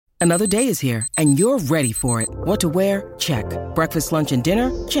Another day is here, and you're ready for it. What to wear? Check. Breakfast, lunch, and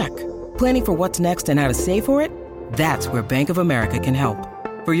dinner? Check. Planning for what's next and how to save for it? That's where Bank of America can help.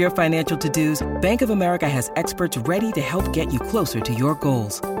 For your financial to-dos, Bank of America has experts ready to help get you closer to your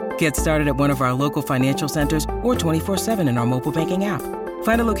goals. Get started at one of our local financial centers or 24/7 in our mobile banking app.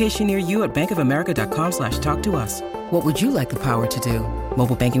 Find a location near you at bankofamerica.com/talktous. What would you like the power to do?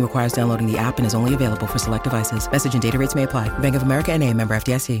 Mobile banking requires downloading the app and is only available for select devices. Message and data rates may apply. Bank of America N.A., member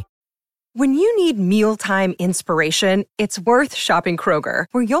FDIC. When you need mealtime inspiration, it's worth shopping Kroger,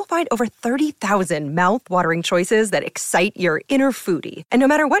 where you'll find over 30,000 mouth-watering choices that excite your inner foodie. And no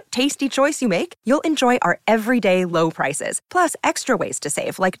matter what tasty choice you make, you'll enjoy our everyday low prices, plus extra ways to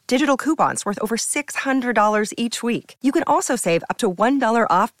save, like digital coupons worth over $600 each week. You can also save up to $1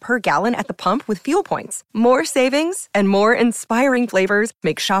 off per gallon at the pump with fuel points. More savings and more inspiring flavors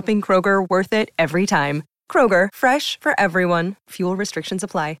make shopping Kroger worth it every time. Kroger, fresh for everyone. Fuel restrictions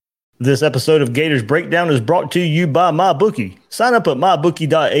apply. This episode of Gators Breakdown is brought to you by MyBookie. Sign up at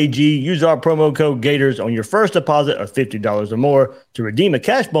mybookie.ag. Use our promo code Gators on your first deposit of $50 or more to redeem a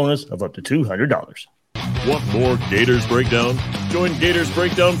cash bonus of up to $200. Want more Gators Breakdown? Join Gators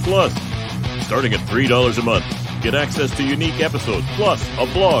Breakdown Plus. Starting at $3 a month, get access to unique episodes, plus a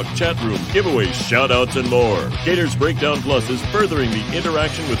blog, chat room, giveaways, shout-outs, and more. Gators Breakdown Plus is furthering the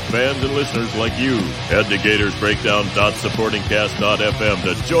interaction with fans and listeners like you. Head to gatorsbreakdown.supportingcast.fm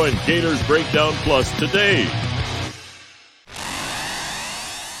to join Gators Breakdown Plus today.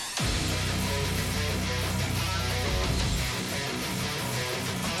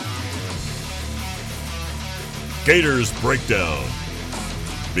 Gators Breakdown.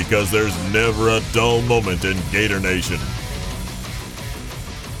 Because there's never a dull moment in Gator Nation.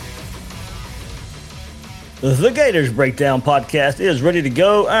 The Gators Breakdown podcast is ready to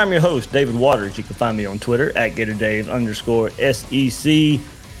go. I'm your host, David Waters. You can find me on Twitter at GatorDave_SEC.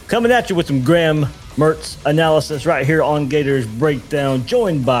 Coming at you with some Graham Mertz analysis right here on Gators Breakdown,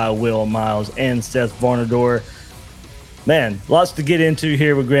 joined by Will Miles and Seth Varnador. Man, lots to get into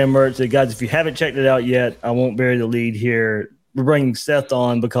here with Graham Mertz. Guys, if you haven't checked it out yet, I won't bury the lead here. We're bringing Seth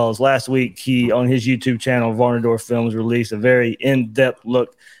on because last week he, on his YouTube channel, Varnador Films, released a very in-depth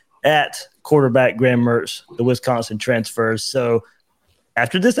look at quarterback Graham Mertz, the Wisconsin transfers. So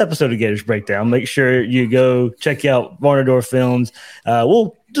after this episode of Gators Breakdown, make sure you go check out Varnador Films.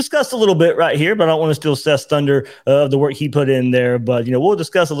 We'll discuss a little bit right here, but I don't want to steal Seth's thunder of the work he put in there. But, we'll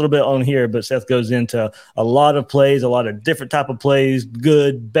discuss a little bit on here. But Seth goes into a lot of plays, a lot of different type of plays,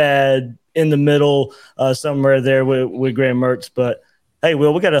 good, bad, in the middle, somewhere there with Graham Mertz. But hey,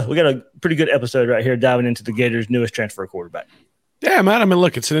 Will, we got a pretty good episode right here diving into the Gators' newest transfer quarterback. Yeah, man. I mean,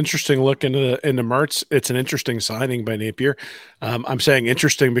 look, it's an interesting look into Mertz. It's an interesting signing by Napier. I'm saying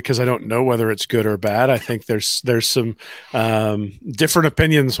interesting because I don't know whether it's good or bad. I think there's some different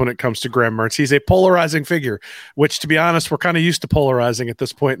opinions when it comes to Graham Mertz. He's a polarizing figure, which, to be honest, we're kind of used to polarizing at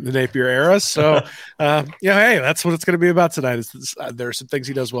this point in the Napier era. So, hey, that's what it's going to be about tonight. There are some things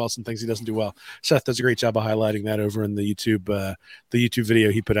he does well, some things he doesn't do well. Seth does a great job of highlighting that over in the YouTube video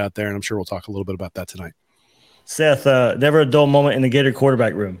he put out there, and I'm sure we'll talk a little bit about that tonight. Seth, never a dull moment in the Gator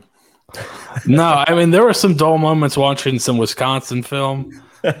quarterback room. No, I mean, there were some dull moments watching some Wisconsin film.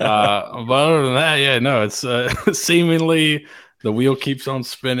 But other than that, it's seemingly the wheel keeps on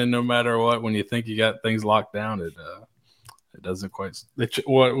spinning no matter what. When you think you got things locked down, it doesn't quite.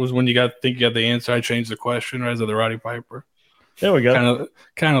 What was when you think you got the answer? I changed the question, right? Is it the Roddy Piper? There we go.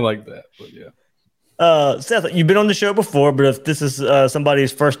 Kind of like that, but yeah. Seth, you've been on the show before, but if this is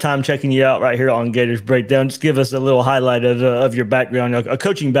somebody's first time checking you out right here on Gators Breakdown, just give us a little highlight of your background, a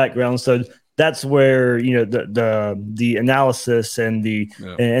coaching background. So that's where the analysis and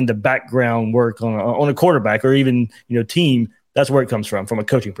the background work on a quarterback or even team. That's where it comes from a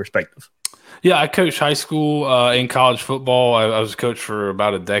coaching perspective. Yeah, I coached high school and college football. I was a coach for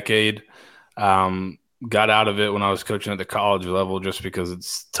about a decade. Got out of it when I was coaching at the college level just because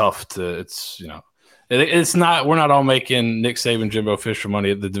it's tough to It's not. We're not all making Nick Saban, Jimbo Fisher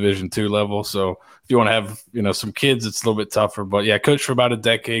money at the Division II level. So if you want to have some kids, it's a little bit tougher. But yeah, coached for about a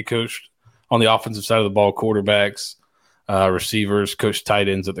decade. Coached on the offensive side of the ball, quarterbacks, receivers. Coached tight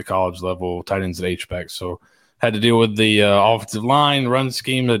ends at the college level, tight ends at H-back. So had to deal with the offensive line, run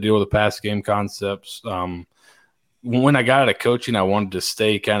scheme, to deal with the pass game concepts. When I got out of coaching, I wanted to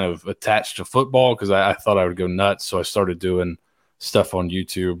stay kind of attached to football because I thought I would go nuts. So I started doing stuff on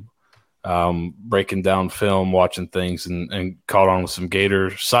YouTube. Breaking down film, watching things, and caught on with some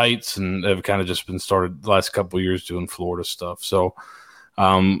Gator sites, and have kind of just been started the last couple of years doing Florida stuff. So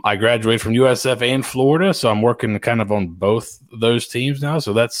I graduated from USF and Florida, so I'm working kind of on both those teams now.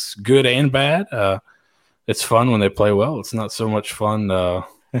 So that's good and bad. It's fun when they play well. It's not so much fun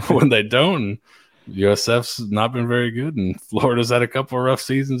when they don't. And USF's not been very good, and Florida's had a couple of rough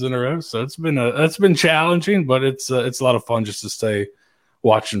seasons in a row. So it's been challenging, but it's a lot of fun just to stay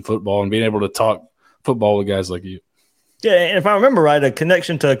watching football and being able to talk football with guys like you. Yeah, and if I remember right, a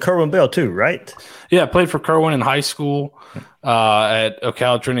connection to Kerwin Bell too, right? Yeah, I played for Kerwin in high school at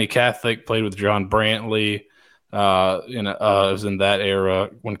Ocala Trinity Catholic. Played with John Brantley. I was in that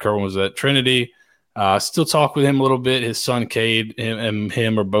era when Kerwin was at Trinity. Still talk with him a little bit. His son Cade and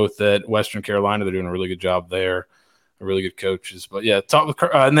him are both at Western Carolina. They're doing a really good job there. Really good coaches. But yeah, talk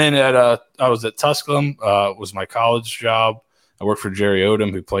with and then I was at Tusculum. Was my college job. I worked for Jerry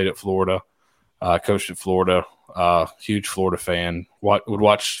Odom, who played at Florida. Coached at Florida. Huge Florida fan. Would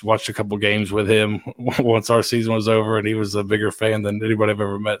watch a couple games with him once our season was over, and he was a bigger fan than anybody I've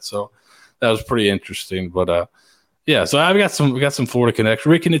ever met. So that was pretty interesting. But yeah, so we got some Florida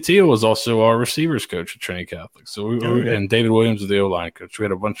connection. Ricky Natil was also our receivers coach at Trinity Catholic. So and David Williams was the O-line coach. We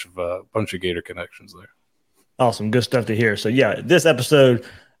had a bunch of Gator connections there. Awesome, good stuff to hear. So yeah, this episode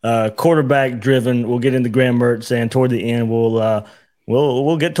quarterback driven. We'll get into Graham Mertz, and toward the end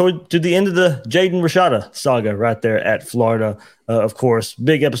we'll get to the end of the Jaden Rashada saga right there at Florida. Of course,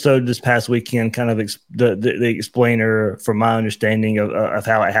 big episode this past weekend, kind of the explainer from my understanding of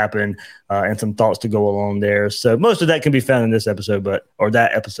how it happened and some thoughts to go along there. So most of that can be found in this episode, but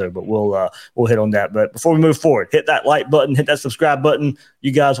we'll hit on that. But before we move forward, hit that like button, hit that subscribe button.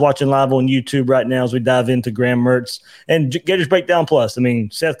 You guys watching live on YouTube right now as we dive into Graham Mertz and Gators Breakdown Plus. I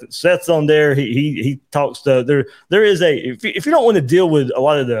mean, Seth's on there. He talks to there is if you don't want to deal with a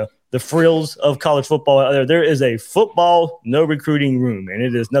lot of the frills of college football out there, there is a football, no recruiting room, and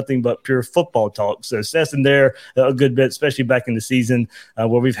it is nothing but pure football talk. So Seth's in there a good bit, especially back in the season where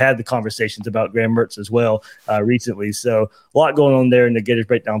we've had the conversations about Graham Mertz as well recently. So a lot going on there in the Gators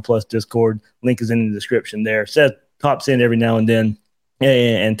Breakdown Plus Discord. Link is in the description there. Seth pops in every now and then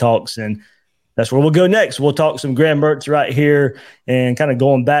and talks, and that's where we'll go next. We'll talk some Graham Mertz right here and kind of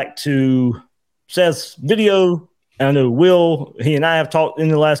going back to Seth's video. I know Will, he and I have talked in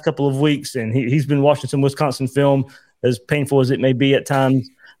the last couple of weeks, and he's been watching some Wisconsin film, as painful as it may be at times,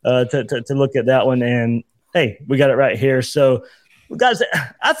 to look at that one. And, hey, we got it right here. So, guys,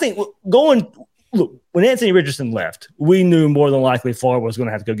 I think look, when Anthony Richardson left, we knew more than likely Florida was going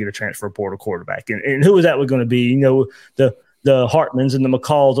to have to go get a transfer portal quarterback. And who was that going to be? You know, the Hartmans and the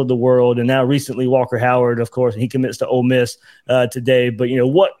McCalls of the world, and now recently Walker Howard, of course, he commits to Ole Miss today. But, you know,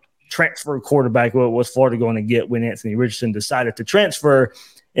 what transfer quarterback was Florida going to get when Anthony Richardson decided to transfer?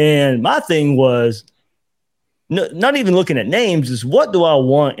 And my thing was not even looking at names, is what do I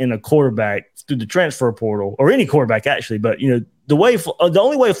want in a quarterback through the transfer portal, or any quarterback actually. But, you know, the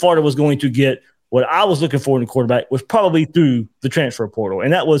only way Florida was going to get what I was looking for in a quarterback was probably through the transfer portal.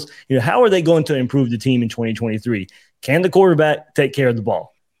 And that was, you know, how are they going to improve the team in 2023? Can the quarterback take care of the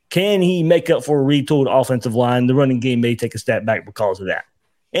ball? Can he make up for a retooled offensive line? The running game may take a step back because of that.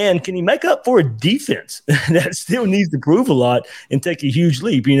 And can he make up for a defense that still needs to prove a lot and take a huge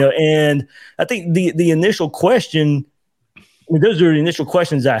leap, you know? And I think the initial question, I mean, those are the initial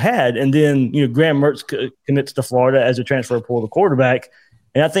questions I had. And then, you know, Graham Mertz commits to Florida as a transfer portal quarterback.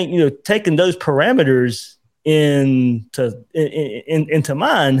 And I think, you know, taking those parameters into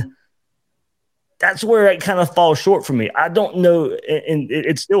mind, that's where it kind of falls short for me. I don't know, and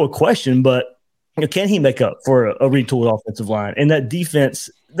it's still a question, but you know, can he make up for a retooled offensive line? And that defense,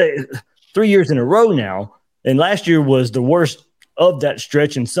 3 years in a row now, and last year was the worst of that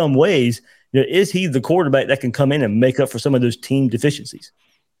stretch in some ways. You know, is he the quarterback that can come in and make up for some of those team deficiencies?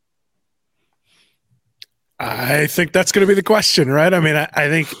 I think that's going to be the question, right? I mean, I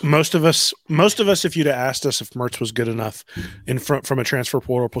think most of us, if you'd have asked us if Mertz was good enough from a transfer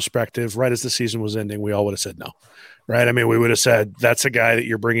portal perspective, right as the season was ending, we all would have said no, right? I mean, we would have said that's a guy that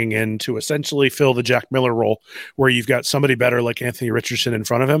you're bringing in to essentially fill the Jack Miller role, where you've got somebody better like Anthony Richardson in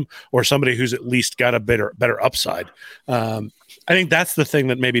front of him, or somebody who's at least got a better upside. I think that's the thing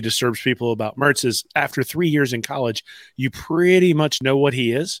that maybe disturbs people about Mertz is after 3 years in college, you pretty much know what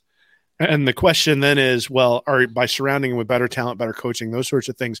he is. And the question then is, well, by surrounding him with better talent, better coaching, those sorts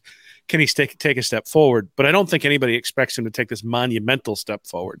of things, can he take a step forward? But I don't think anybody expects him to take this monumental step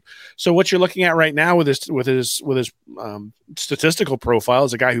forward. So what you're looking at right now with his statistical profile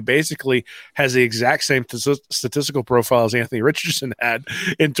is a guy who basically has the exact same statistical profile as Anthony Richardson had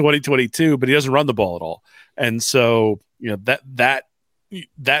in 2022, but he doesn't run the ball at all. And so, you know, that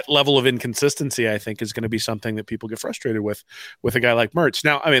that level of inconsistency, I think, is going to be something that people get frustrated with a guy like Mertz.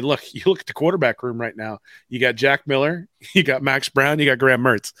 Now, I mean, look, you look at the quarterback room right now. You got Jack Miller, you got Max Brown, you got Graham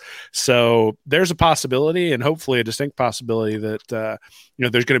Mertz. So there's a possibility, and hopefully a distinct possibility, that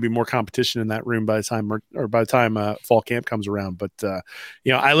there's going to be more competition in that room by the time fall camp comes around. But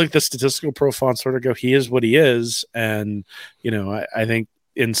I look at the statistical profile and sort of go, he is what he is, and I think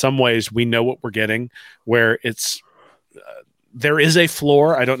in some ways we know what we're getting, where it's. There is a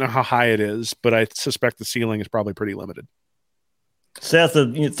floor. I don't know how high it is, but I suspect the ceiling is probably pretty limited. Seth, a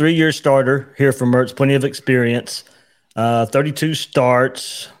 3-year starter here for Mertz, plenty of experience, 32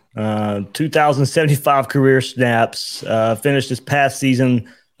 starts, 2,075 career snaps, finished this past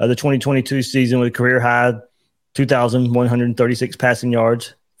season, the 2022 season, with a career high 2,136 passing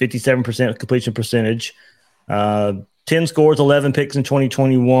yards, 57% completion percentage, 10 scores, 11 picks in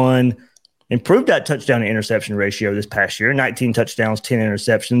 2021. Improved that touchdown to interception ratio this past year, 19 touchdowns, 10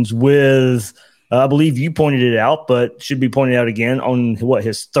 interceptions, with, I believe you pointed it out, but should be pointed out again, on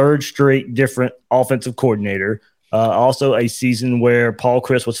his third straight different offensive coordinator. Also a season where Paul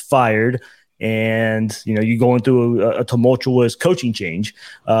Chryst was fired, and you going through a tumultuous coaching change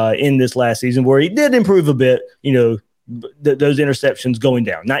in this last season, where he did improve a bit. Those interceptions going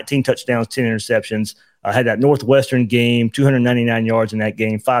down, 19 touchdowns, 10 interceptions. Had that Northwestern game, 299 yards in that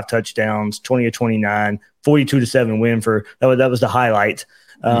game, 5 touchdowns, 20-29, 42-7 win for that was the highlight.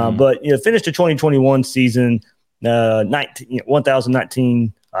 But finished the 2021 season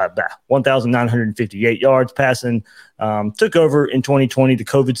 1,958 yards passing. Took over in 2020, the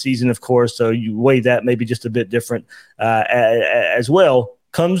COVID season, of course. So you weigh that maybe just a bit different as well.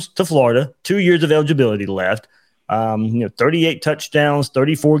 Comes to Florida, 2 years of eligibility left. 38 touchdowns,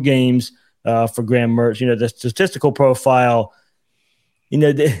 34 games. For Graham Mertz, the statistical profile,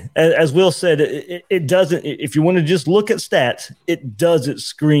 as Will said, it doesn't. If you want to just look at stats, it doesn't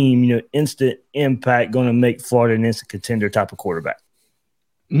scream, instant impact, going to make Florida an instant contender type of quarterback.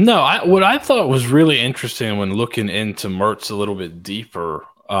 No, what I thought was really interesting when looking into Mertz a little bit deeper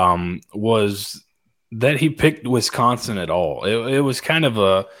was that he picked Wisconsin at all. It was kind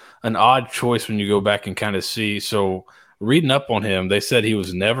of an odd choice when you go back and kind of see. So, reading up on him, they said he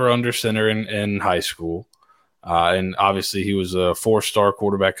was never under center in high school. And obviously he was a 4-star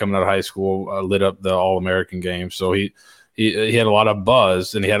quarterback coming out of high school, lit up the All-American game. So he had a lot of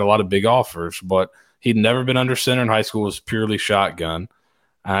buzz, and he had a lot of big offers, but he'd never been under center in high school. It was purely shotgun.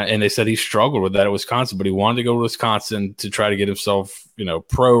 And they said he struggled with that at Wisconsin, but he wanted to go to Wisconsin to try to get himself,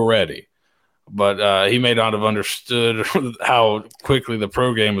 pro ready. But he may not have understood how quickly the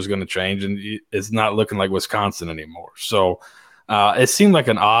pro game was going to change, and it's not looking like Wisconsin anymore. So it seemed like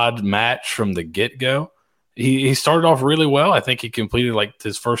an odd match from the get-go. He started off really well. I think he completed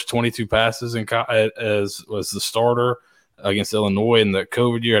his first 22 passes as was the starter against Illinois in the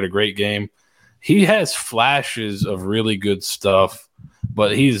COVID year. Had a great game. He has flashes of really good stuff,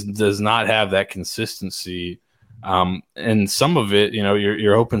 but he does not have that consistency. And some of it,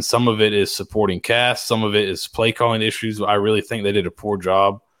 you're hoping some of it is supporting cast, some of it is play calling issues. I really think they did a poor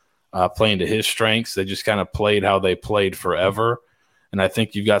job playing to his strengths. They just kind of played how they played forever. And I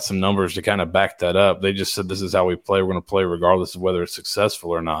think you've got some numbers to kind of back that up. They just said, this is how we play. We're going to play regardless of whether it's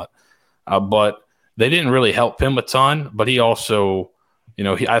successful or not. But they didn't really help him a ton, but he also,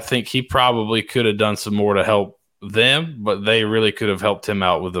 I think he probably could have done some more to help them, but they really could have helped him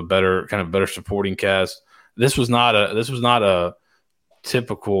out with a better supporting cast. This was not a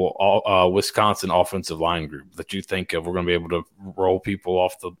typical Wisconsin offensive line group that you think of. We're going to be able to roll people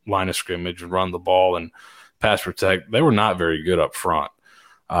off the line of scrimmage and run the ball and pass protect. They were not very good up front.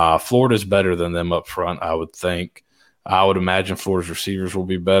 Florida's better than them up front, I would think. I would imagine Florida's receivers will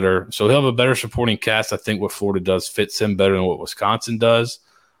be better. So he'll have a better supporting cast. I think what Florida does fits him better than what Wisconsin does.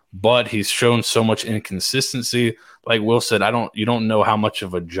 But he's shown so much inconsistency. Like Will said, you don't know how much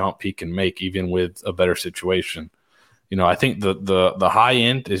of a jump he can make even with a better situation. I think the high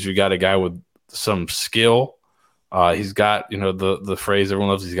end is you got a guy with some skill. He's got, the phrase everyone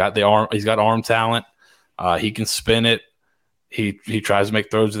loves, he's got arm talent. He can spin it. He tries to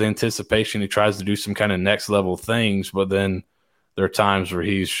make throws with anticipation. He tries to do some kind of next level things, but then there are times where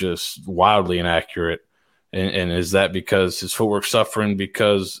he's just wildly inaccurate. And is that because his footwork's suffering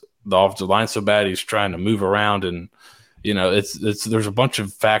because the offensive line's so bad he's trying to move around? And, there's a bunch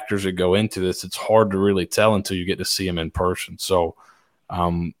of factors that go into this. It's hard to really tell until you get to see him in person. So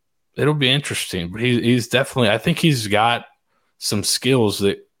it'll be interesting. But he's definitely – I think he's got some skills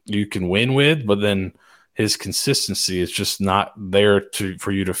that you can win with, but then his consistency is just not there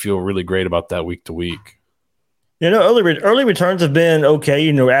for you to feel really great about that week to week. Early returns have been okay.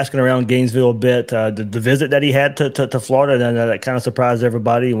 Asking around Gainesville a bit. The visit that he had to Florida, and that kind of surprised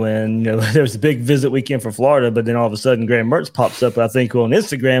everybody when there was a big visit weekend for Florida. But then all of a sudden, Graham Mertz pops up, I think, on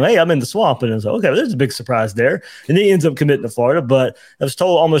Instagram. Hey, I'm in the swamp, and it's like, okay, well, there's a big surprise there. And he ends up committing to Florida. But I was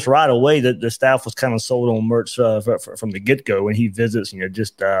told almost right away that the staff was kind of sold on Mertz from the get go when he visits.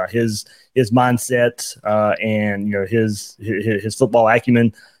 Just his mindset and his football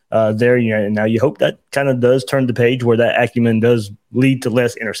acumen. There, and now you hope that kind of does turn the page where that acumen does lead to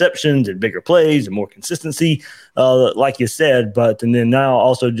less interceptions and bigger plays and more consistency, like you said. And then now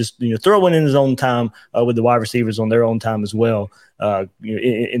also just throwing in his own time with the wide receivers on their own time as well.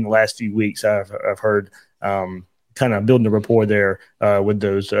 In the last few weeks, I've heard kind of building a rapport there with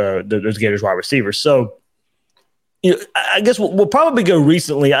those Gators wide receivers. So. I guess we'll probably go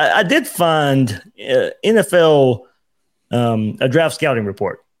recently. I did find NFL a draft scouting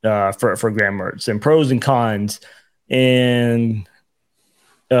report for Graham Mertz and pros and cons, and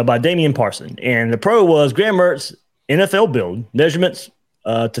by Damian Parson. And the pro was Graham Mertz, NFL build, measurements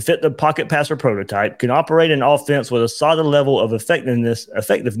to fit the pocket passer prototype, can operate an offense with a solid level of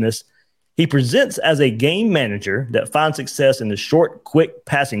effectiveness. He presents as a game manager that finds success in the short, quick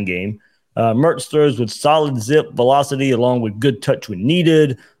passing game. Mertz throws with solid zip velocity along with good touch when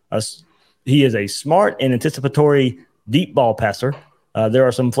needed. He is a smart and anticipatory deep ball passer. There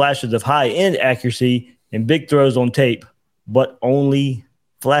are some flashes of high-end accuracy and big throws on tape, but only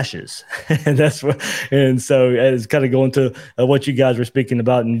flashes. And so it's kind of going to what you guys were speaking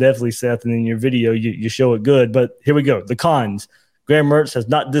about, and definitely, Seth, and in your video, you show it good. But here we go. The cons. Graham Mertz has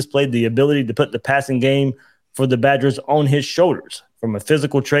not displayed the ability to put the passing game for the Badgers on his shoulders. From a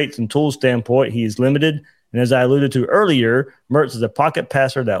physical traits and tools standpoint, he is limited. And as I alluded to earlier, Mertz is a pocket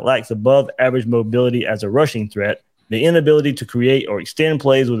passer that lacks above average mobility as a rushing threat. The inability to create or extend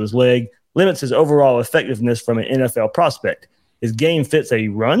plays with his leg limits his overall effectiveness from an NFL prospect. His game fits a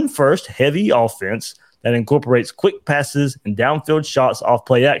run-first, heavy offense that incorporates quick passes and downfield shots off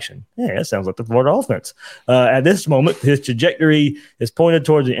play action. Yeah, that sounds like the Florida offense. At this moment, his trajectory is pointed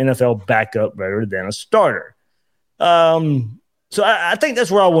towards an NFL backup rather than a starter. So I think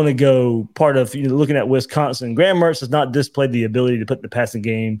that's where I want to go. Part of looking at Wisconsin, Graham Mertz has not displayed the ability to put the passing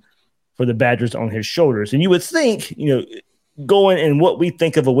game for the Badgers on his shoulders. And you would think, going in what we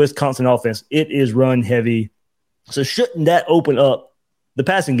think of a Wisconsin offense, it is run heavy. So shouldn't that open up the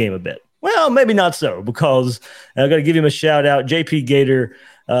passing game a bit? Well, maybe not so, because I got to give him a shout out. JP Gator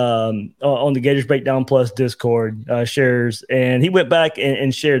on the Gators Breakdown Plus Discord shares, and he went back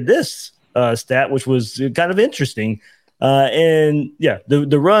and shared this stat, which was kind of interesting.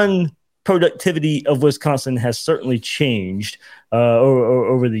 The run productivity of Wisconsin has certainly changed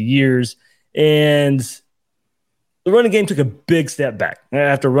over the years. And the running game took a big step back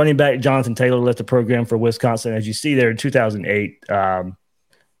after running back Jonathan Taylor left the program for Wisconsin. As you see there in 2008,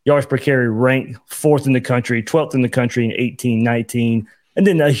 yards per carry ranked 4th in the country, 12th in the country in 18-19. And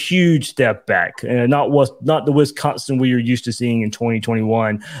then a huge step back, not the Wisconsin we are used to seeing in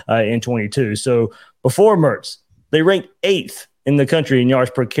 2021 and 22. So before Mertz, they ranked 8th in the country in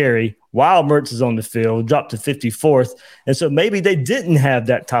yards per carry while Mertz is on the field, dropped to 54th. And so maybe they didn't have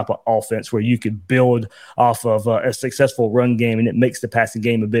that type of offense where you could build off of a successful run game, and it makes the passing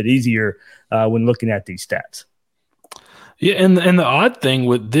game a bit easier when looking at these stats. Yeah, and the odd thing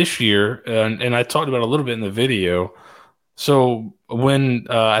with this year, and I talked about it a little bit in the video, so when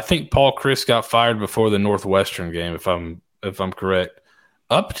I think Paul Chryst got fired before the Northwestern game, if I'm correct,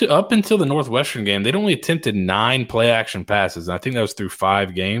 Up until the Northwestern game, they'd only attempted 9 play-action passes. And I think that was through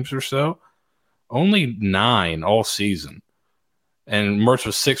 5 games or so. Only 9 all season. And Mertz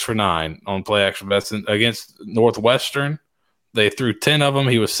was 6 for 9 on play-action passes. Against Northwestern, they threw 10 of them.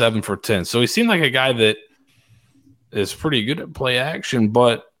 He was 7 for 10. So he seemed like a guy that is pretty good at play-action,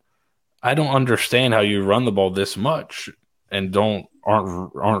 but I don't understand how you run the ball this much and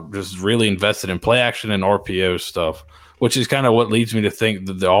aren't just really invested in play-action and RPO stuff, which is kind of what leads me to think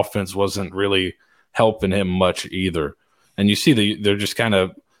that the offense wasn't really helping him much either. And you see they're just kind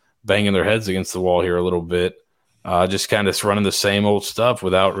of banging their heads against the wall here a little bit, just kind of running the same old stuff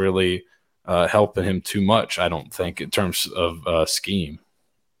without really helping him too much, I don't think, in terms of scheme.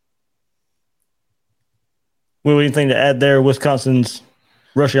 Will, anything to add there? Wisconsin's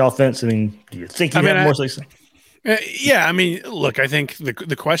rushing offense, I mean, do you think you have more success? Yeah, I mean, look, I think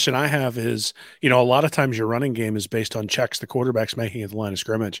the question I have is, a lot of times your running game is based on checks the quarterback's making at the line of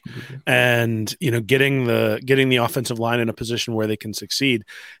scrimmage, and getting the offensive line in a position where they can succeed.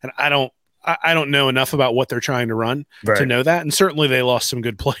 And I don't know enough about what they're trying to run to know that. And certainly they lost some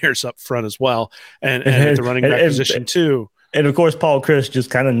good players up front as well, and at the running back position too. And of course, Paul Chryst just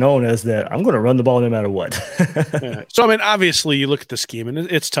kind of known as that I'm going to run the ball no matter what. Yeah. So, I mean, obviously you look at the scheme and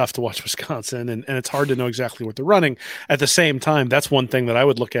it's tough to watch Wisconsin and it's hard to know exactly what they're running. At the same time, that's one thing that I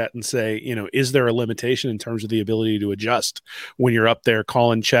would look at and say, is there a limitation in terms of the ability to adjust when you're up there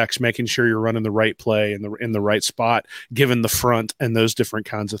calling checks, making sure you're running the right play in the right spot, given the front and those different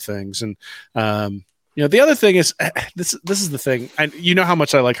kinds of things. And, the other thing is this is the thing. You know how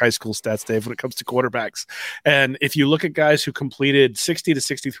much I like high school stats, Dave, when it comes to quarterbacks. And if you look at guys who completed 60 to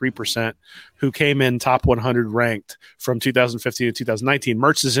 63%, who came in top 100 ranked from 2015 to 2019,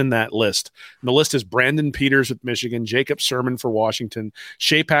 Mertz is in that list. And the list is Brandon Peters with Michigan, Jacob Sermon for Washington,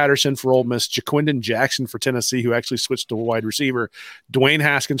 Shea Patterson for Ole Miss, Jaquindon Jackson for Tennessee, who actually switched to a wide receiver, Dwayne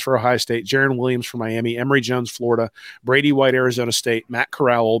Haskins for Ohio State, Jaron Williams for Miami, Emory Jones, Florida, Brady White, Arizona State, Matt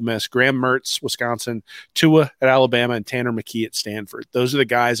Corral, Ole Miss, Graham Mertz, Wisconsin, Tua at Alabama, and Tanner McKee at Stanford. Those are the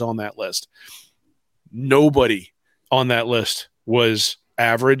guys on that list. Nobody on that list was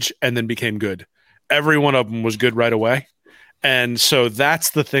average and then became good. Every one of them was good right away. And so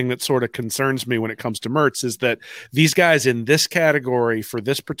that's the thing that sort of concerns me when it comes to Mertz, is that these guys in this category for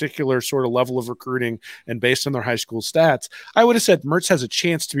this particular sort of level of recruiting and based on their high school stats, I would have said Mertz has a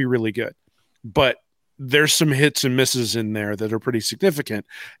chance to be really good. But there's some hits and misses in there that are pretty significant.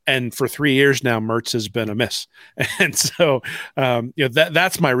 And for 3 years now, Mertz has been a miss. And so,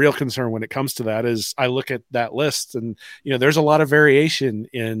 that's my real concern when it comes to that. Is I look at that list and, there's a lot of variation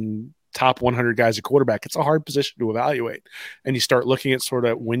in top 100 guys at quarterback. It's a hard position to evaluate. And you start looking at sort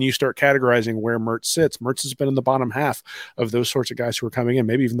of when you start categorizing where Mertz sits, Mertz has been in the bottom half of those sorts of guys who are coming in,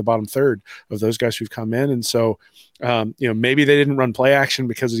 maybe even the bottom third of those guys who've come in. And so, maybe they didn't run play action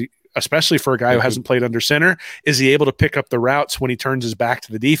because especially for a guy who hasn't played under center, is he able to pick up the routes when he turns his back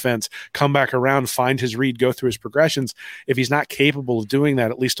to the defense, come back around, find his read, go through his progressions? If he's not capable of doing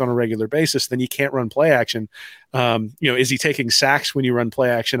that, at least on a regular basis, then you can't run play action. Is he taking sacks when you run play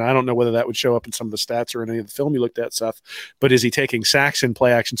action? I don't know whether that would show up in some of the stats or in any of the film you looked at, Seth, but is he taking sacks in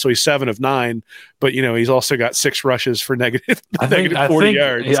play action? So he's 7 of 9, but he's also got 6 rushes for negative 40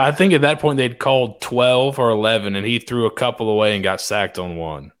 yards. Yeah, I think at that point they'd called 12 or 11 and he threw a couple away and got sacked on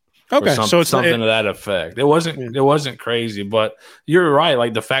one. Okay, so it's something to that effect. It wasn't crazy, but you're right.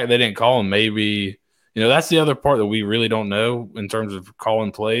 Like the fact they didn't call him, maybe that's the other part that we really don't know in terms of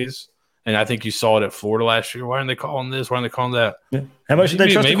calling plays. And I think you saw it at Florida last year. Why aren't they calling this? Why aren't they calling that? Yeah. How much did they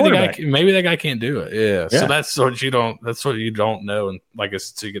trust the quarterback? Maybe that guy can't do it. Yeah. So that's what you don't know. And like I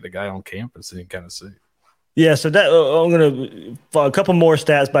said, to get the guy on campus and you kind of see. Yeah, so that I'm going to a couple more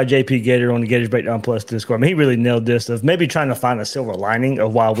stats by JP Gator on the Gators Breakdown Plus Discord. I mean, he really nailed this of maybe trying to find a silver lining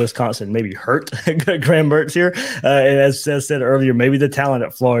of why Wisconsin maybe hurt Graham Mertz here. And as said earlier, maybe the talent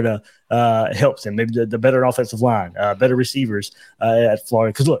at Florida helps him. Maybe the better offensive line, better receivers at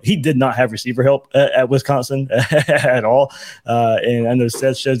Florida. Because, look, he did not have receiver help at Wisconsin at all. And I know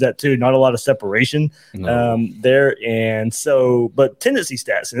Seth shows that too. Not a lot of separation there. And so, but tendency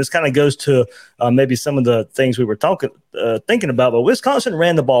stats, and this kind of goes to maybe some of the things we were thinking about, but Wisconsin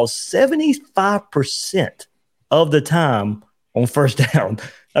ran the ball 75% of the time on first down.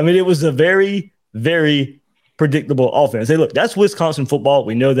 I mean, it was a very, very predictable offense. Hey, look, that's Wisconsin football.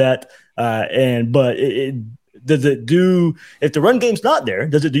 We know that. But does it do, if the run game's not there,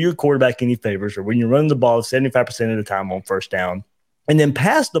 does it do your quarterback any favors? Or when you run the ball 75% of the time on first down and then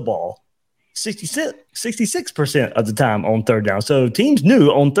pass the ball 66% of the time on third down. So teams knew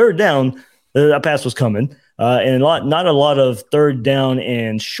on third down that pass was coming, and not a lot of third down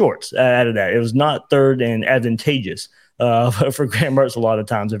and shorts out of that. It was not third and advantageous for Graham Mertz a lot of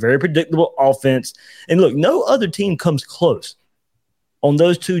times. A very predictable offense. And look, no other team comes close on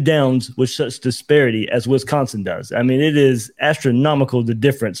those 2 downs with such disparity as Wisconsin does. I mean, it is astronomical, the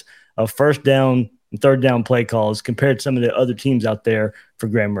difference of first down and third down play calls compared to some of the other teams out there for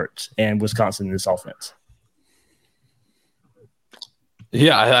Graham Mertz and Wisconsin in this offense.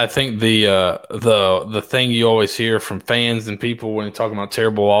 Yeah, I think the thing you always hear from fans and people when you're talking about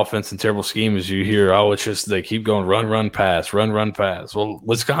terrible offense and terrible scheme is you hear, it's just they keep going run, pass, run, pass. Well,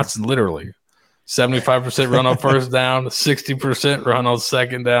 Wisconsin literally 75% run on first down, 60% run on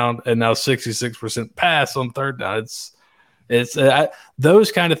second down, and now 66% pass on third down. It's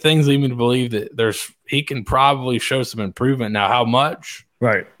those kind of things lead me to believe that he can probably show some improvement. Now, how much?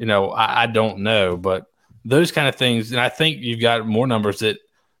 Right. I don't know, but those kind of things, and I think you've got more numbers that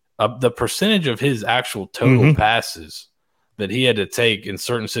the percentage of his actual total passes that he had to take in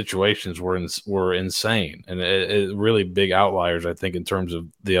certain situations were insane, and it really big outliers, I think, in terms of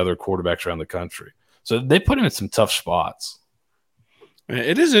the other quarterbacks around the country. So they put him in some tough spots.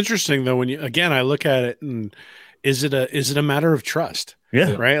 It is interesting, though, when I look at it, and is it a matter of trust?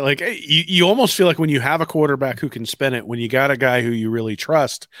 Yeah. Right. Like you almost feel like when you have a quarterback who can spin it, when you got a guy who you really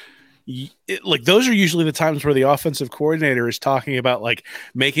trust, like those are usually the times where the offensive coordinator is talking about like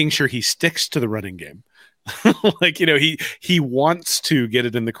making sure he sticks to the running game. Like, he wants to get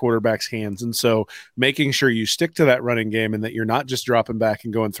it in the quarterback's hands. And so making sure you stick to that running game and that you're not just dropping back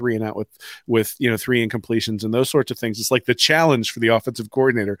and going 3 and out with 3 incompletions and those sorts of things. It's like the challenge for the offensive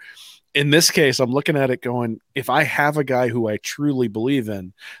coordinator. In this case, I'm looking at it going, if I have a guy who I truly believe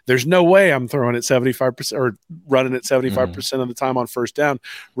in, there's no way I'm throwing it 75% or running it 75% of the time on first down,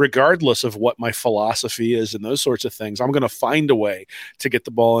 regardless of what my philosophy is and those sorts of things. I'm going to find a way to get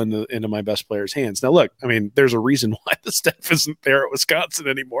the ball into my best player's hands. Now, look, I mean, there's a reason why the staff isn't there at Wisconsin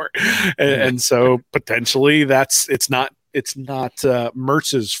anymore. And so potentially it's not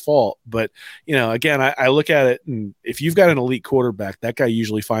Mertz's fault, but again, I look at it, and if you've got an elite quarterback, that guy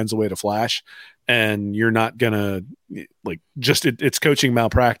usually finds a way to flash, and you're not gonna it's coaching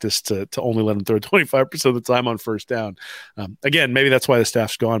malpractice to only let him throw 25% of the time on first down. Again, maybe that's why the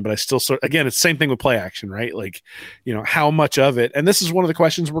staff's gone, but I still again, it's the same thing with play action, right? Like, how much of it, and this is one of the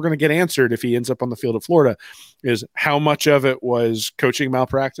questions we're going to get answered if he ends up on the field at Florida, is how much of it was coaching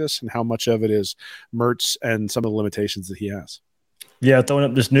malpractice and how much of it is Mertz and some of the limitations that he has. Yeah, throwing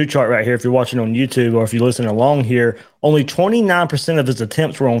up this new chart right here. If you're watching on YouTube or if you're listening along here, only 29% of his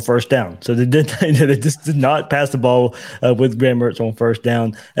attempts were on first down. So they just did not pass the ball with Graham Mertz on first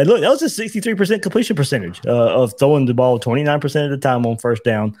down. And look, that was a 63% completion percentage of throwing the ball 29% of the time on first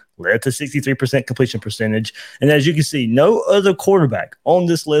down, led to 63% completion percentage. And as you can see, no other quarterback on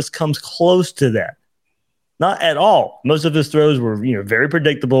this list comes close to that. Not at all. Most of his throws were, very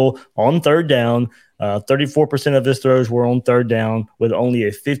predictable on third down. 34% of his throws were on third down with only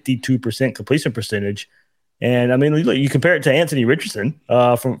a 52% completion percentage. And I mean, look, you compare it to Anthony Richardson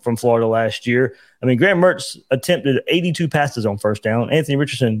from Florida last year. I mean, Graham Mertz attempted 82 passes on first down. Anthony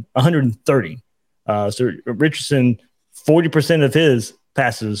Richardson, 130. So Richardson, 40% of his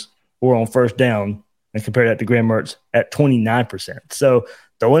passes were on first down, and compare that to Graham Mertz at 29%. So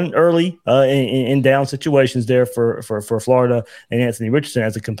throwing early in down situations there for Florida and Anthony Richardson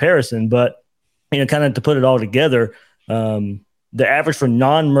as a comparison. But, kind of to put it all together, the average for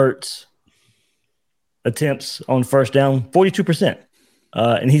non-Mertz attempts on first down, 42%.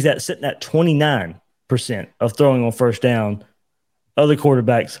 And he's sitting at 29% of throwing on first down. Other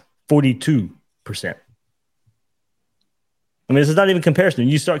quarterbacks, 42%. I mean, this is not even comparison.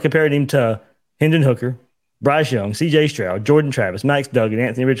 You start comparing him to Hendon Hooker, Bryce Young, C.J. Stroud, Jordan Travis, Max Duggan,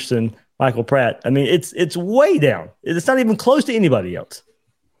 Anthony Richardson, Michael Pratt. I mean, it's way down. It's not even close to anybody else.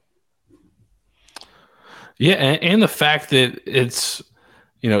 Yeah, and the fact that it's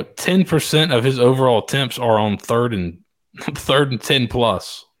 10% of his overall attempts are on third and 10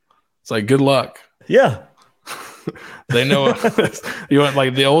 plus. It's like, good luck. Yeah. They know you want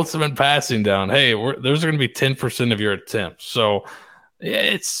like the ultimate passing down. Hey, there's going to be 10% of your attempts. So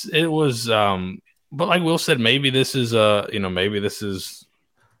it was. But like Will said, maybe this is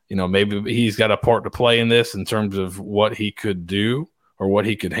maybe he's got a part to play in this in terms of what he could do or what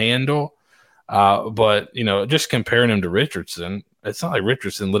he could handle. But just comparing him to Richardson, it's not like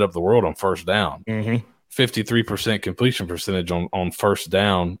Richardson lit up the world on first down. 53% completion percentage on first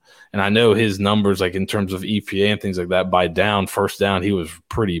down. And I know his numbers, like in terms of EPA and things like that, by first down, he was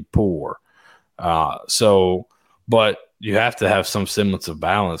pretty poor. But you have to have some semblance of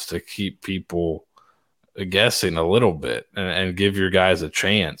balance to keep people guessing a little bit and give your guys a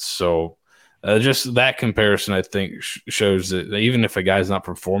chance. So just that comparison, I think, shows that even if a guy's not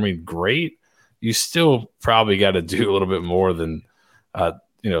performing great, you still probably got to do a little bit more than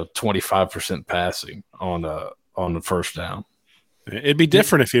 25% passing on the first down. It'd be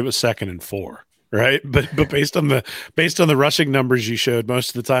different if it was 2nd and 4, right? But based on the rushing numbers you showed, most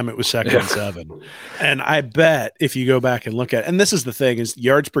of the time it was 2nd and 7. And I bet if you go back and look at, and this is the thing, is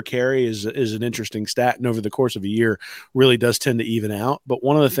yards per carry is an interesting stat, and over the course of a year really does tend to even out. But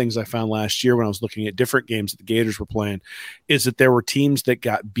one of the things I found last year when I was looking at different games that the Gators were playing is that there were teams that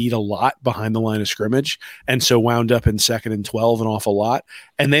got beat a lot behind the line of scrimmage, and so wound up in 2nd and 12 an awful lot.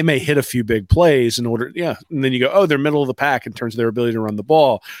 And they may hit a few big plays in order, and then you go, oh, they're middle of the pack in terms of their ability to run the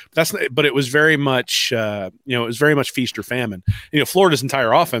ball. But it was very much, it was very much feast or famine. Florida's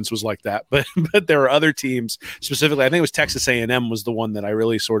entire offense was like that, but there were other teams specifically. I think it was Texas A&M was the one that I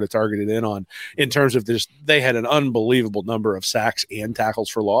really sort of targeted in on in terms of this. They had an unbelievable number of sacks and tackles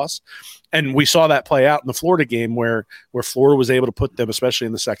for loss. And we saw that play out in the Florida game where Florida was able to put them, especially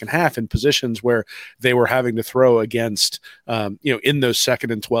in the second half, in positions where they were having to throw against, in those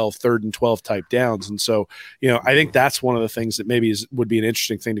 2nd and 12, 3rd and 12 type downs. And so, I think that's one of the things that maybe would be an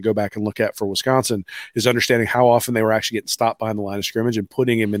interesting thing to go back and look at for Wisconsin, is understanding how often they were actually getting stopped behind the line of scrimmage and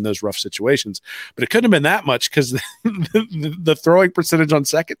putting him in those rough situations. But it couldn't have been that much, because the throwing percentage on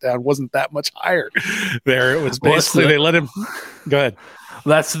second down wasn't that much higher there. It was basically they let him go ahead.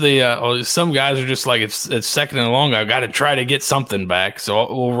 That's some guys are just like, it's 2nd and long, I got to try to get something back,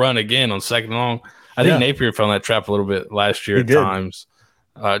 so we'll run again on 2nd and long. I think Napier fell in that trap a little bit last year times.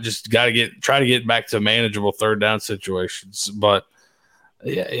 Just got to try to get back to manageable 3rd down situations. But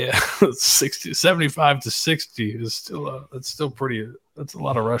 75 to 60 is still that's a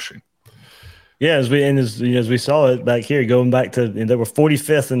lot of rushing. Yeah, as we saw it back here, going back to, they were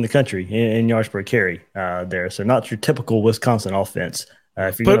 45th in the country in yards per carry there. So not your typical Wisconsin offense.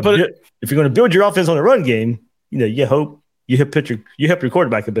 If you're going to build your offense on a run game, you hope you help your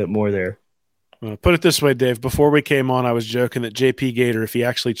quarterback a bit more there. Put it this way, Dave. Before we came on, I was joking that JP Gator, if he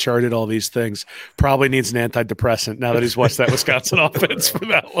actually charted all these things, probably needs an antidepressant now that he's watched that Wisconsin offense for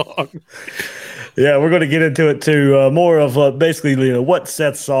that long. Yeah, we're going to get into it too. More of basically what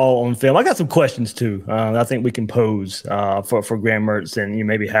Seth saw on film. I got some questions too. I think we can pose for Graham Mertz and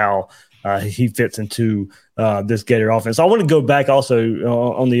maybe how he fits into this Gator offense. So I want to go back also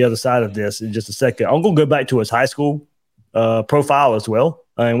on the other side of this in just a second. I'm going to go back to his high school profile as well.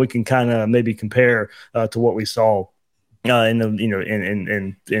 And we can kind of maybe compare to what we saw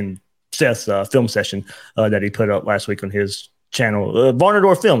in Seth's film session that he put up last week on his channel,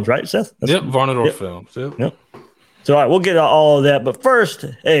 Varnador Films, right, Seth? Varnador Films. Yep. So, all right, we'll get all of that. But first,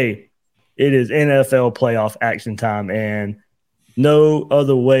 it is NFL playoff action time, and no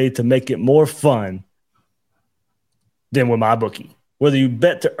other way to make it more fun than with MyBookie. Whether you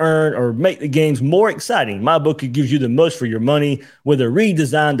bet to earn or make the games more exciting, MyBookie gives you the most for your money with a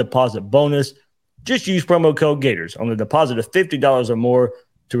redesigned deposit bonus. Just use promo code Gators on the deposit of $50 or more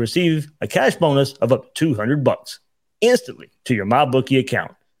to receive a cash bonus of up to $200 instantly to your MyBookie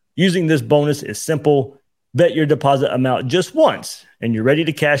account. Using this bonus is simple. Bet your deposit amount just once, and you're ready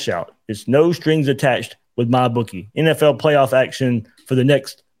to cash out. It's no strings attached with MyBookie. NFL playoff action for the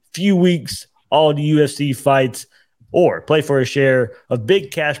next few weeks, all the UFC fights, or play for a share of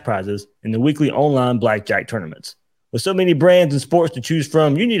big cash prizes in the weekly online blackjack tournaments. With so many brands and sports to choose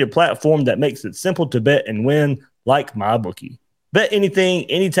from, you need a platform that makes it simple to bet and win like MyBookie. Bet anything,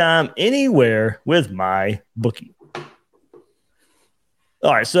 anytime, anywhere with MyBookie.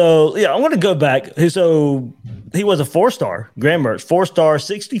 All right, so I want to go back. So he was a 4-star, Graham Mertz, 4-star,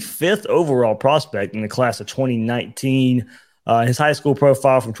 65th overall prospect in the class of 2019. His high school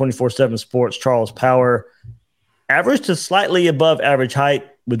profile from 24/7 Sports, Charles Power, average to slightly above average height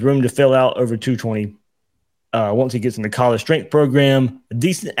with room to fill out over 220. Once he gets in the college strength program, a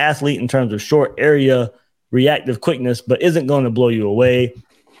decent athlete in terms of short area, reactive quickness, but isn't going to blow you away.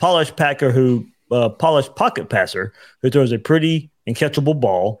 Polished pocket passer who throws a pretty and catchable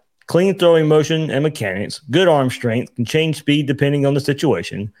ball, clean throwing motion and mechanics, good arm strength, can change speed depending on the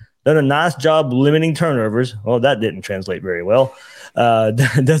situation. Done a nice job limiting turnovers. Well, that didn't translate very well.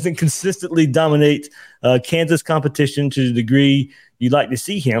 Doesn't consistently dominate Kansas competition to the degree you'd like to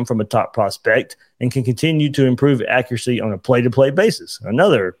see him from a top prospect, and can continue to improve accuracy on a play-to-play basis.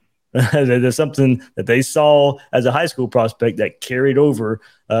 There's something that they saw as a high school prospect that carried over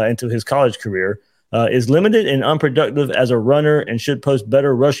into his college career. Is limited and unproductive as a runner and should post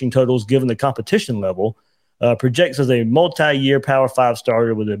better rushing totals given the competition level. Projects as a multi-year Power 5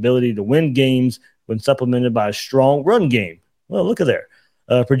 starter with the ability to win games when supplemented by a strong run game. Well, look at there.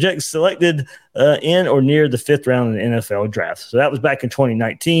 Projects selected in or near the 5th round in the NFL draft. So that was back in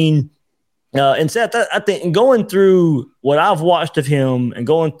 2019. And Seth, I think going through what I've watched of him and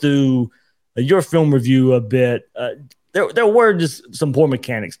going through your film review a bit, there were just some poor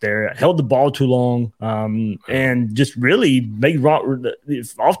mechanics there. Held the ball too long and just really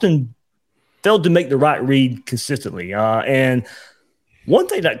often failed to make the right read consistently. And one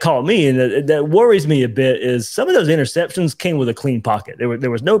thing that caught me and that worries me a bit is some of those interceptions came with a clean pocket. There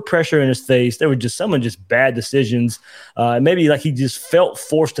was no pressure in his face. There were just bad decisions. Maybe like he just felt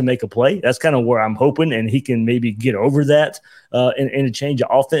forced to make a play. That's kind of where I'm hoping, and he can maybe get over that in a change of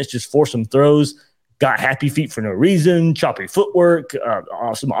offense, just force some throws. Got happy feet for no reason, choppy footwork,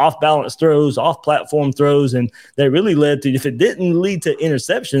 some off-balance throws, off-platform throws, and that really led to, if it didn't lead to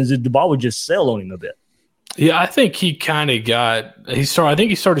interceptions, the ball would just sail on him a bit. Yeah, I think he kind of he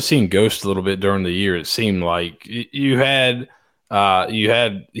started seeing ghosts a little bit during the year. It seemed like he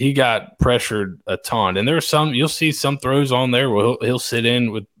got pressured a ton, and there were you'll see some throws on there where he'll sit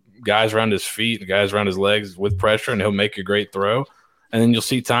in with guys around his feet, guys around his legs with pressure, and he'll make a great throw. And then you'll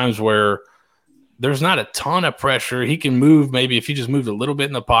see times where there's not a ton of pressure. He can move, maybe if he just moved a little bit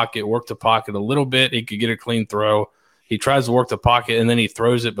in the pocket, work the pocket a little bit, he could get a clean throw. He tries to work the pocket, and then he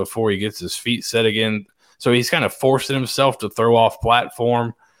throws it before he gets his feet set again. So he's kind of forcing himself to throw off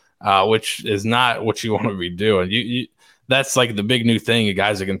platform, which is not what you want to be doing. That's like the big new thing of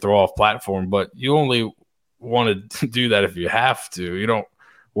guys that can throw off platform, but you only want to do that if you have to. You don't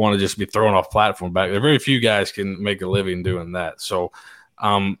want to just be throwing off platform back. Very few guys can make a living doing that. So,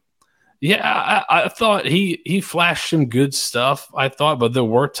 I thought he flashed some good stuff, I thought, but there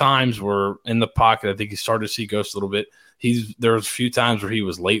were times where in the pocket, I think he started to see ghosts a little bit. There was a few times where he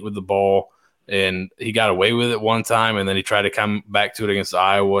was late with the ball, and he got away with it one time, and then he tried to come back to it against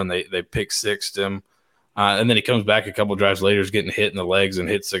Iowa, and they pick-sixed him. And then he comes back a couple drives later, is getting hit in the legs and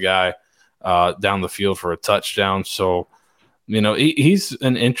hits a guy down the field for a touchdown. So, he's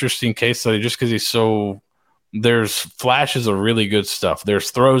an interesting case study just because he's so – there's flashes of really good stuff.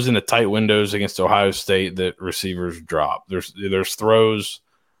 There's throws into tight windows against Ohio State that receivers drop. There's throws,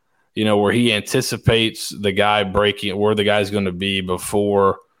 where he anticipates the guy breaking, where the guy's going to be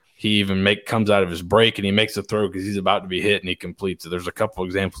before he even comes out of his break, and he makes a throw because he's about to be hit and he completes it. There's a couple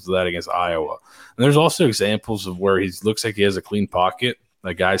examples of that against Iowa. And there's also examples of where he looks like he has a clean pocket,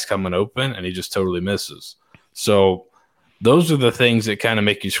 the guy's coming open, and he just totally misses. So those are the things that kind of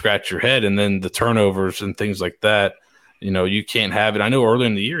make you scratch your head. And then the turnovers and things like that, you can't have it. I know earlier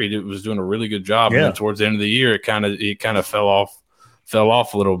in the year he was doing a really good job. Yeah. And then towards the end of the year, it kind of fell off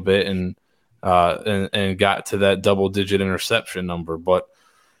a little bit and got to that double-digit interception number. But,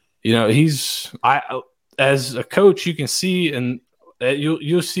 as a coach, you can see, and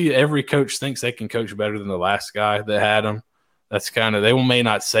you'll see every coach thinks they can coach better than the last guy that had him. That's kind of, they may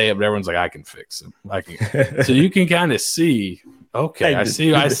not say it, but everyone's like, I can fix him. So you can kind of see, okay, I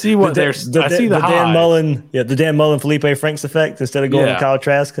see what I see the Dan Mullen, the Dan Mullen, Felipe Franks effect instead of going to Kyle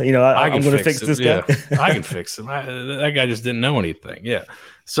Trask. I'm going to fix this guy. I can fix him. That guy just didn't know anything. Yeah.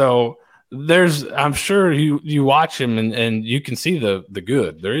 So I'm sure you watch him and you can see the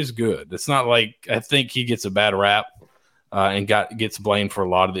good. There is good. It's not like, I think he gets a bad rap and gets blamed for a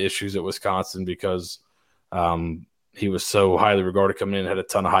lot of the issues at Wisconsin because, he was so highly regarded coming in, had a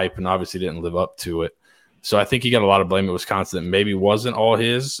ton of hype, and obviously didn't live up to it. So I think he got a lot of blame at Wisconsin that maybe wasn't all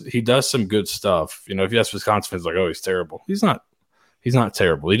his. He does some good stuff. If you ask Wisconsin fans, like, oh, he's terrible. He's not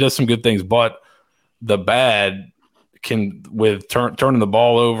terrible. He does some good things, but the bad can, with turning the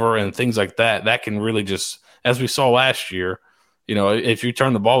ball over and things like that can really just, as we saw last year, if you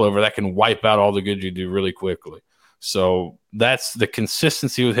turn the ball over, that can wipe out all the good you do really quickly. So that's the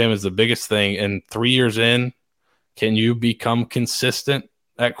consistency with him is the biggest thing. And 3 years in, can you become consistent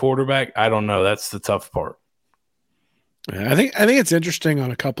at quarterback? I don't know. That's the tough part. I think it's interesting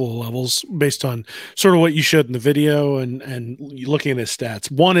on a couple of levels based on sort of what you showed in the video and looking at his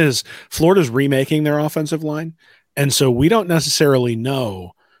stats. One is Florida's remaking their offensive line, and so we don't necessarily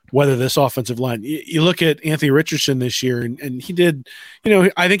know whether this offensive line. You look at Anthony Richardson this year, and he did.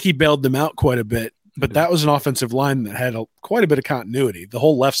 I think he bailed them out quite a bit. But that was an offensive line that had quite a bit of continuity. The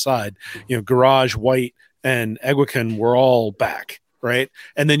whole left side, Garage, White, and Egwekin were all back, right?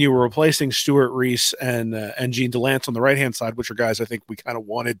 And then you were replacing Stuart Reese and Gene DeLance on the right-hand side, which are guys I think we kind of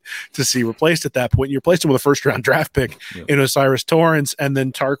wanted to see replaced at that point. You replaced them with a first-round draft pick in Osiris Torrance, and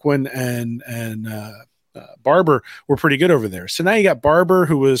then Tarquin and Barber were pretty good over there. So now you got Barber,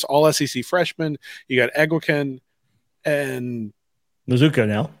 who was all SEC freshman. You got Egwekin and Mazuka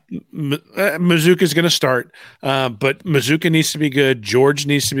now. Mazuka is going to start, but Mazuka needs to be good. George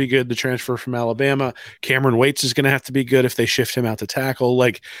needs to be good. The transfer from Alabama. Cameron Waits is going to have to be good if they shift him out to tackle.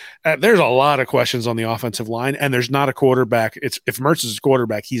 There's a lot of questions on the offensive line, and there's not a quarterback. If Mertz is a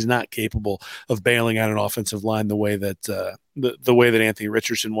quarterback, he's not capable of bailing out an offensive line the way that the way that Anthony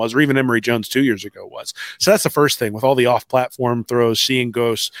Richardson was, or even Emory Jones 2 years ago was. So that's the first thing. With all the off-platform throws, seeing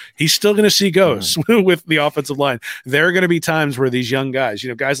ghosts, he's still going to see ghosts with the offensive line. There are going to be times where these young guys,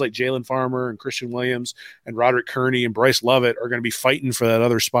 guys like Jalen Farmer and Christian Williams and Roderick Kearney and Bryce Lovett are going to be fighting for that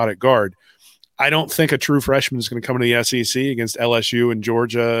other spot at guard. I don't think a true freshman is going to come into the SEC against LSU and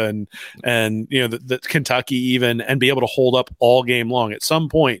Georgia and the Kentucky even and be able to hold up all game long. At some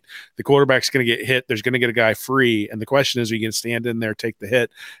point, the quarterback's going to get hit. There's going to get a guy free, and the question is, are you going to stand in there, take the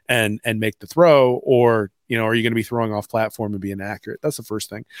hit, and make the throw, or are you going to be throwing off platform and be inaccurate? That's the first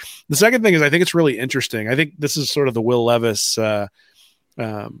thing. The second thing is I think it's really interesting. I think this is sort of the Will Levis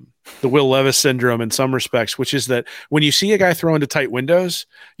the Will Levis syndrome in some respects, which is that when you see a guy throw into tight windows,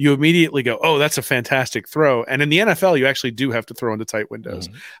 you immediately go, oh, that's a fantastic throw. And in the NFL, you actually do have to throw into tight windows.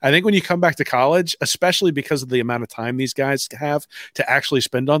 Mm-hmm. I think when you come back to college, especially because of the amount of time these guys have to actually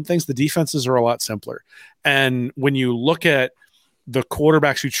spend on things, the defenses are a lot simpler. And when you look at the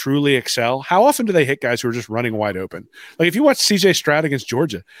quarterbacks who truly excel, how often do they hit guys who are just running wide open? Like if you watch CJ Stroud against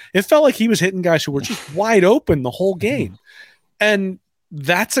Georgia, it felt like he was hitting guys who were just wide open the whole game. And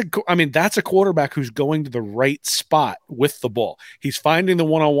that's a quarterback who's going to the right spot with the ball. He's finding the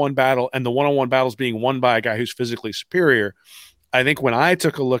one-on-one battle, and the one-on-one battle is being won by a guy who's physically superior. I think when I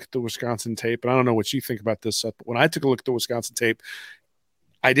took a look at the Wisconsin tape, and I don't know what you think about this, Seth, but when I took a look at the Wisconsin tape,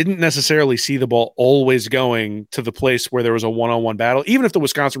 I didn't necessarily see the ball always going to the place where there was a one-on-one battle. Even if the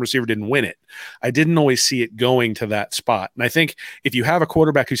Wisconsin receiver didn't win it, I didn't always see it going to that spot. And I think if you have a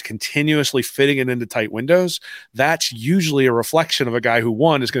quarterback who's continuously fitting it into tight windows, that's usually a reflection of a guy who,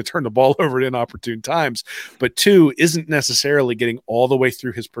 one, is going to turn the ball over at inopportune times, but two, isn't necessarily getting all the way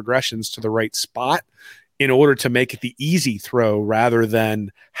through his progressions to the right spot in order to make it the easy throw rather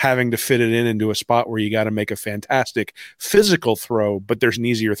than having to fit it into a spot where you got to make a fantastic physical throw, but there's an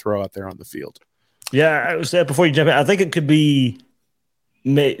easier throw out there on the field. Yeah, I said before you jump in, I think it could be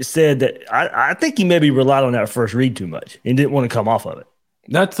said that I think he maybe relied on that first read too much and didn't want to come off of it.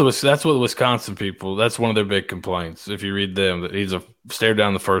 That's what the Wisconsin people, that's one of their big complaints. If you read them, that he's a stare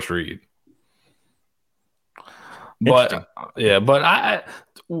down the first read. But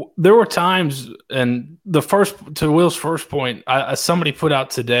there were times, and to Will's first point, somebody put out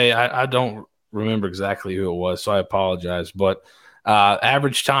today, I don't remember exactly who it was, so I apologize, but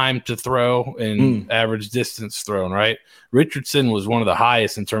average time to throw and average distance thrown, right? Richardson was one of the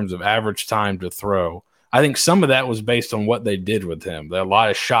highest in terms of average time to throw. I think some of that was based on what they did with him. There are a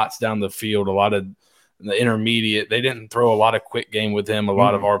lot of shots down the field, a lot of the intermediate. They didn't throw a lot of quick game with him, a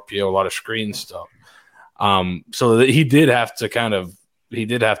lot of RPO, a lot of screen stuff. So that he did have to kind of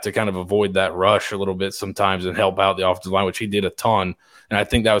avoid that rush a little bit sometimes and help out the offensive line, which he did a ton. And I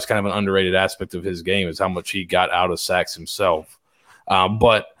think that was kind of an underrated aspect of his game, is how much he got out of sacks himself.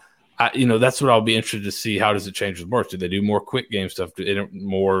 But that's what I'll be interested to see. How does it change with Mertz? Do they do more quick game stuff,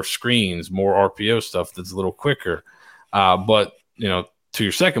 more screens, more RPO stuff that's a little quicker? But to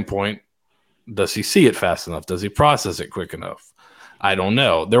your second point, does he see it fast enough? Does he process it quick enough? I don't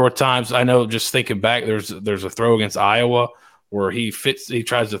know. There were times, I know, just thinking back, there's a throw against Iowa where he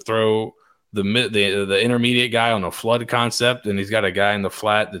tries to throw the intermediate guy on a flood concept, and he's got a guy in the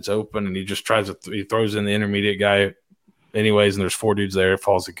flat that's open, and he just he throws in the intermediate guy anyways, and there's four dudes there, it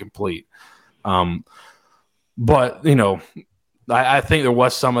falls incomplete. But I think there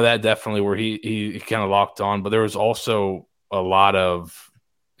was some of that definitely where he kind of locked on, but there was also a lot of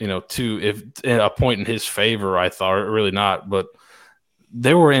if a point in his favor, I thought, really not, but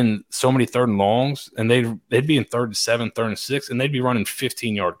they were in so many third and longs, and they'd be in 3rd and 7, 3rd and 6, and they'd be running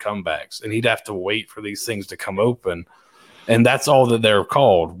 15-yard comebacks, and he'd have to wait for these things to come open. And that's all that they're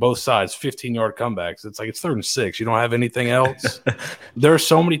called, both sides, 15-yard comebacks. It's like, it's 3rd and 6. You don't have anything else. There are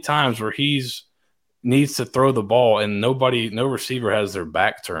so many times where needs to throw the ball, and no receiver has their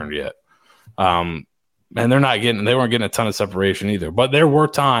back turned yet. And they weren't getting a ton of separation either. But there were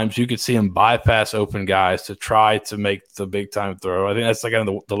times you could see him bypass open guys to try to make the big time throw. I think that's like kind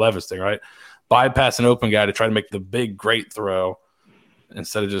of the Levis thing, right? Bypass an open guy to try to make the big, great throw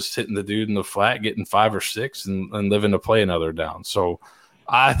instead of just hitting the dude in the flat, getting 5 or 6 and living to play another down. So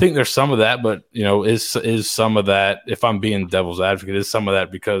I think there's some of that, but is some of that, if I'm being devil's advocate, is some of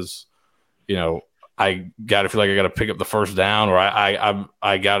that because, I gotta feel like I gotta pick up the first down, or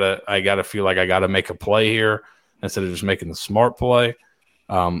I gotta feel like I gotta make a play here instead of just making the smart play.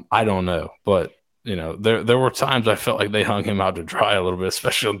 I don't know, but there were times I felt like they hung him out to dry a little bit,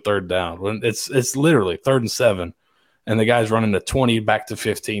 especially on 3rd down when it's literally 3rd and 7, and the guy's running a 20 back to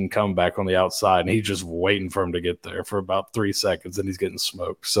 15 comeback on the outside, and he's just waiting for him to get there for about 3 seconds, and he's getting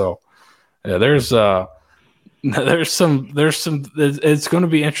smoked. So yeah, there's some. It's going to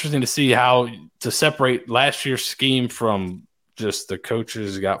be interesting to see how to separate last year's scheme from just the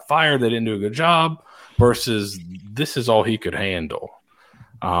coaches got fired, they didn't do a good job, versus this is all he could handle.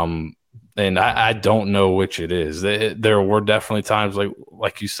 And I don't know which it is. There were definitely times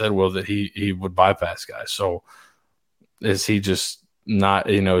like you said, Will, that he would bypass guys. So is he just not,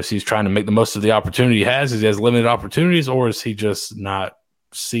 is he trying to make the most of the opportunity he has? Is he has limited opportunities, or is he just not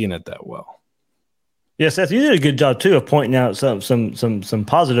seeing it that well? Yeah, Seth, you did a good job too of pointing out some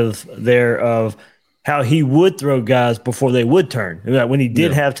positive there of how he would throw guys before they would turn. When he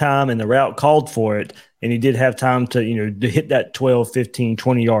did have time and the route called for it, and he did have time to to hit that 12, 15,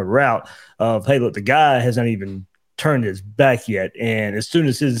 20-yard route of, hey, look, the guy has not even turned his back yet. And as soon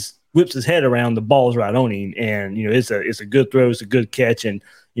as his whips his head around, the ball's right on him. And, it's a good throw. It's a good catch. And,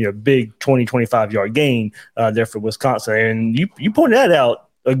 big 20, 25-yard gain there for Wisconsin. And you pointed that out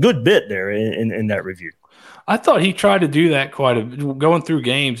a good bit there in that review. I thought he tried to do that quite a bit going through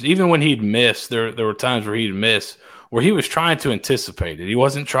games. Even when he'd miss, there were times where he'd miss where he was trying to anticipate it. He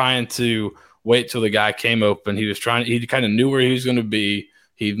wasn't trying to wait till the guy came open. He kind of knew where he was going to be.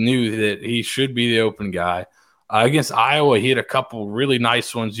 He knew that he should be the open guy. Against Iowa, he had a couple really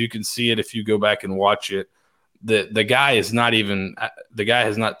nice ones. You can see it if you go back and watch it. The guy has not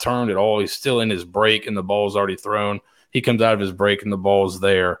turned at all. He's still in his break, and the ball's already thrown. He comes out of his break, and the ball's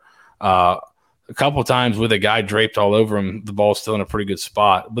there. A couple times with a guy draped all over him, the ball's still in a pretty good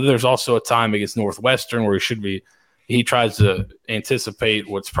spot. But there's also a time against Northwestern where he tries to anticipate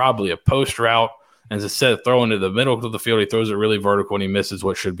what's probably a post route, and instead of throwing to the middle of the field, he throws it really vertical and he misses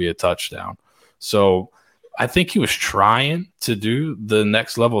what should be a touchdown. So I think he was trying to do the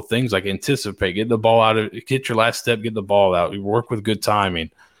next level things like anticipate, get the ball out, get your last step, get the ball out. You work with good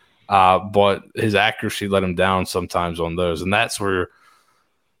timing, but his accuracy let him down sometimes on those, and that's where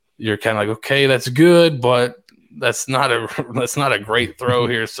you're kind of like, okay, that's good, but that's not a great throw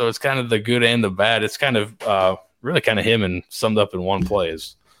here. So it's kind of the good and the bad. It's kind of really kind of him and summed up in one play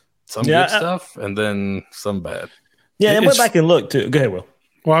is some good stuff and then some bad. Yeah, and went back and looked too. Go ahead, Will.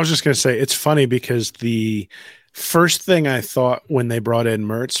 Well, I was just going to say it's funny because the first thing I thought when they brought in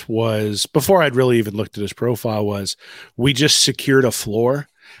Mertz was, before I'd really even looked at his profile, was we just secured a floor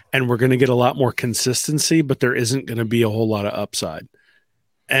and we're going to get a lot more consistency, but there isn't going to be a whole lot of upside.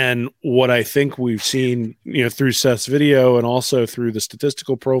 And what I think we've seen, through Seth's video and also through the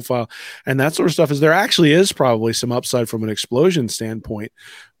statistical profile and that sort of stuff is there actually is probably some upside from an explosion standpoint,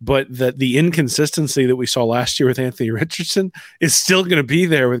 but that the inconsistency that we saw last year with Anthony Richardson is still going to be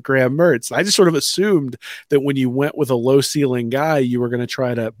there with Graham Mertz. I just sort of assumed that when you went with a low ceiling guy, you were going to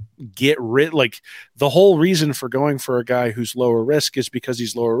try to get rid, like the whole reason for going for a guy who's lower risk is because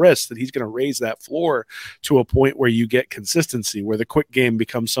he's lower risk, that he's going to raise that floor to a point where you get consistency, where the quick game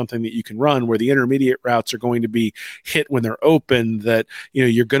becomes something that you can run, where the intermediate routes are going to be hit when they're open, that,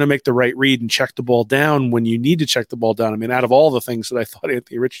 you're going to make the right read and check the ball down when you need to check the ball down. I mean, out of all the things that I thought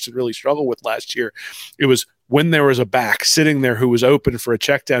Anthony Richardson really struggled with last year, it was when there was a back sitting there who was open for a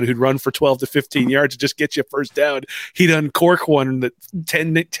check down, who'd run for 12 to 15 yards to just get you a first down. He'd uncork one that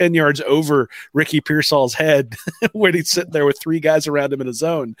 10 yards over Ricky Pearsall's head when he'd sit there with three guys around him in a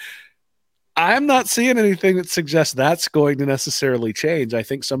zone. I'm not seeing anything that suggests that's going to necessarily change. I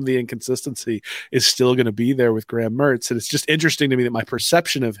think some of the inconsistency is still going to be there with Graham Mertz. And it's just interesting to me that my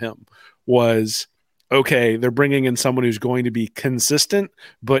perception of him was, okay, they're bringing in someone who's going to be consistent,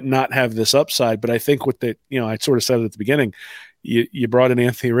 but not have this upside. But I think with the, I sort of said it at the beginning, you brought in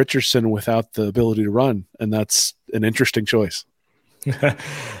Anthony Richardson without the ability to run, and that's an interesting choice. So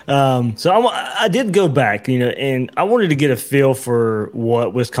I did go back, and I wanted to get a feel for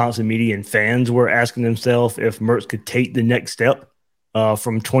what Wisconsin media and fans were asking themselves if Mertz could take the next step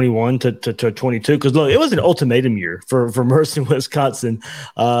from 21 to 22. Because, look, it was an ultimatum year for Mertz in Wisconsin.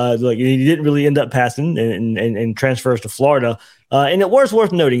 He didn't really end up passing and transfers to Florida. And it was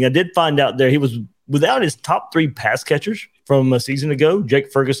worth noting, I did find out there he was without his top three pass catchers from a season ago,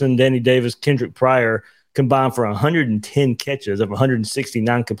 Jake Ferguson, Danny Davis, Kendrick Pryor, combined for 110 catches of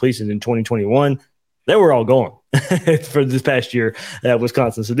 169 completions in 2021. They were all gone for this past year at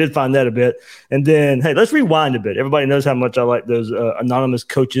Wisconsin. So did find that a bit. And then, hey, let's rewind a bit. Everybody knows how much I like those anonymous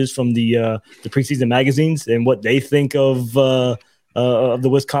coaches from the preseason magazines and what they think of the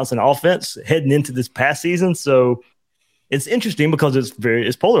Wisconsin offense heading into this past season. So it's interesting because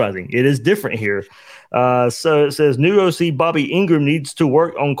it's polarizing. It is different here. So it says new OC Bobby Ingram needs to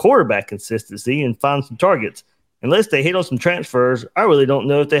work on quarterback consistency and find some targets. Unless they hit on some transfers, I really don't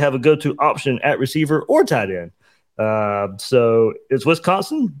know if they have a go-to option at receiver or tight end. So it's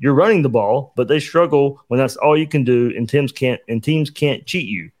Wisconsin. You're running the ball, but they struggle when that's all you can do, and teams can't cheat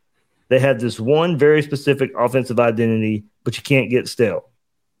you. They have this one very specific offensive identity, but you can't get stale.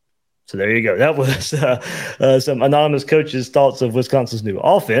 So there you go. That was some anonymous coaches' thoughts of Wisconsin's new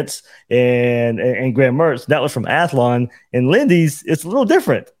offense and Graham Mertz. That was from Athlon. And Lindy's, it's a little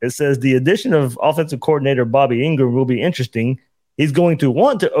different. It says the addition of offensive coordinator Bobby Ingram will be interesting. He's going to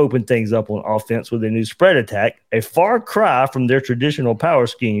want to open things up on offense with a new spread attack, a far cry from their traditional power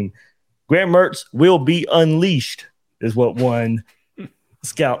scheme. Graham Mertz will be unleashed, is what one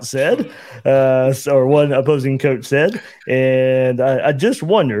scout said, or one opposing coach said. And I just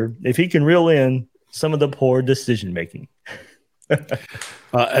wonder if he can reel in some of the poor decision making.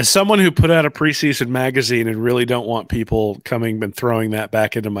 As someone who put out a preseason magazine and really don't want people coming and throwing that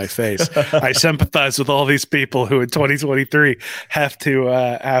back into my face, I sympathize with all these people who in 2023 have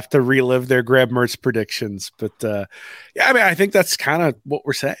to relive their Graham Mertz predictions. But yeah, I mean, I think that's kind of what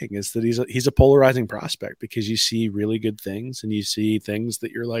we're saying is that he's a polarizing prospect because you see really good things and you see things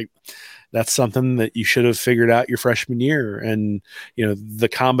that you're like, that's something that you should have figured out your freshman year. And, the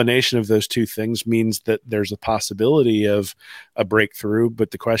combination of those two things means that there's a possibility of a breakthrough.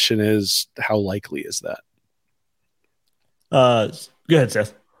 But the question is, how likely is that? Go ahead,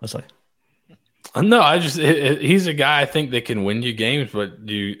 Seth. Let's say. No, he's a guy I think that can win you games, but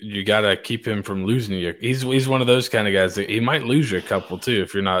you got to keep him from losing you. He's one of those kind of guys that he might lose you a couple too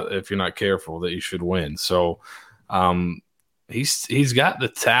if you're not careful that you should win. So, he's got the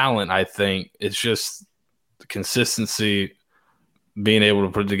talent. I think it's just the consistency, being able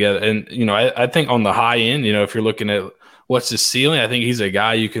to put it together. And I think on the high end, if you're looking at what's his ceiling, I think he's a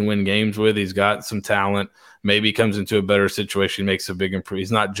guy you can win games with. He's got some talent. Maybe he comes into a better situation, makes a big improvement.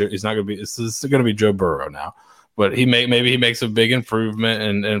 He's not going to be. This is going to be Joe Burrow now, but maybe he makes a big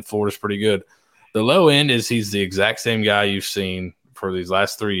improvement, and Florida's pretty good. The low end is he's the exact same guy you've seen for these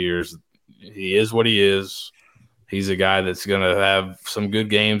last 3 years. He is what he is. He's a guy that's going to have some good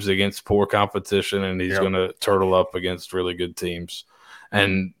games against poor competition, and he's going to turtle up against really good teams,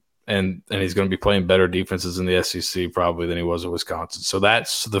 and he's going to be playing better defenses in the SEC probably than he was at Wisconsin. So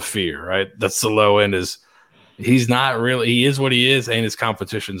that's the fear, right? That's the low end is. He's not really. He is what he is, and his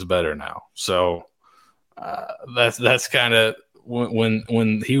competition's better now. So that's kind of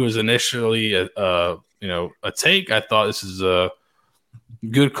when he was initially a take. I thought this is a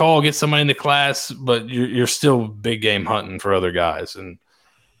good call. Get somebody in the class, but you're still big game hunting for other guys, and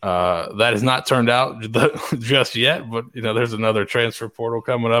that has not turned out just yet. But there's another transfer portal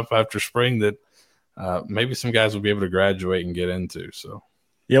coming up after spring that maybe some guys will be able to graduate and get into. So.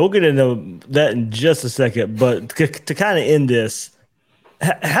 Yeah, we'll get into that in just a second. But to kind of end this,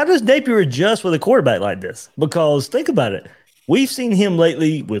 how does Napier adjust with a quarterback like this? Because think about it. We've seen him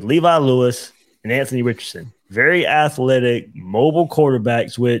lately with Levi Lewis and Anthony Richardson. Very athletic, mobile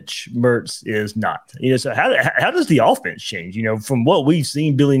quarterbacks, which Mertz is not. So how does the offense change? From what we've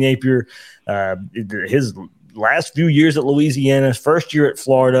seen, Billy Napier, his last few years at Louisiana, first year at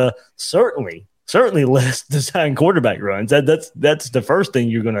Florida, certainly less design quarterback runs. That's the first thing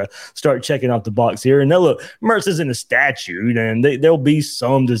you're going to start checking off the box here. And now look, Mertz isn't a statue, and there'll be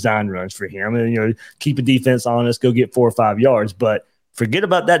some design runs for him. And keep a defense honest, go get 4 or 5 yards, but forget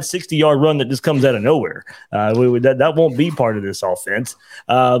about that 60-yard run that just comes out of nowhere. That won't be part of this offense.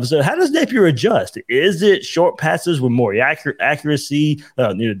 So how does Napier adjust? Is it short passes with more accuracy?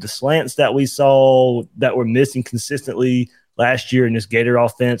 The slants that we saw that were missing consistently last year in this Gator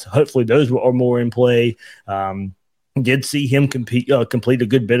offense, hopefully those are more in play. Did see him complete a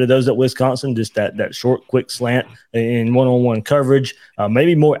good bit of those at Wisconsin, just that short, quick slant in one-on-one coverage.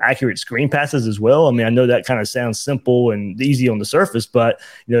 Maybe more accurate screen passes as well. I mean, I know that kind of sounds simple and easy on the surface, but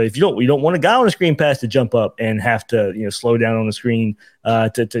if you don't want a guy on a screen pass to jump up and have to slow down on the screen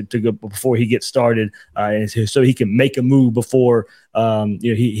to go before he gets started, and so he can make a move before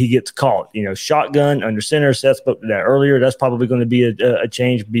he gets caught. Shotgun under center. Seth spoke to that earlier. That's probably going to be a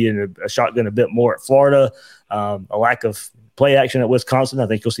change, being a shotgun a bit more at Florida. A lack of play action at Wisconsin. I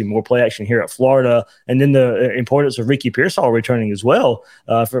think you'll see more play action here at Florida. And then the importance of Ricky Pearsall returning as well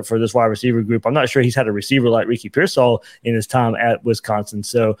for this wide receiver group. I'm not sure he's had a receiver like Ricky Pearsall in his time at Wisconsin.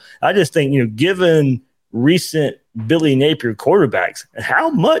 So I just think, given recent Billy Napier quarterbacks, how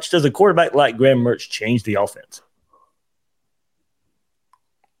much does a quarterback like Graham Mertz change the offense?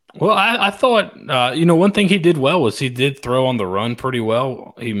 Well, I thought, one thing he did well was he did throw on the run pretty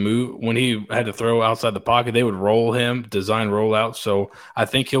well. He moved when he had to throw outside the pocket. They would roll him, design rollouts. So I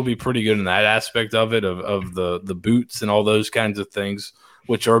think he'll be pretty good in that aspect of it, of the boots and all those kinds of things,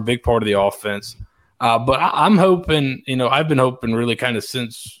 which are a big part of the offense. But I'm hoping, I've been hoping really kind of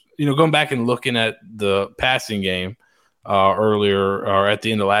since, going back and looking at the passing game earlier or at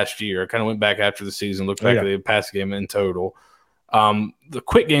the end of last year. I kind of went back after the season, looked back at the passing game in total. The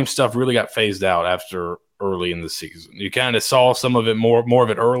quick game stuff really got phased out after early in the season. You kind of saw some of it, more of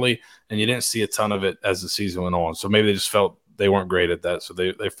it early, and you didn't see a ton of it as the season went on. So maybe they just felt they weren't great at that, so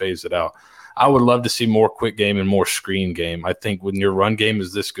they phased it out. I would love to see more quick game and more screen game. I think when your run game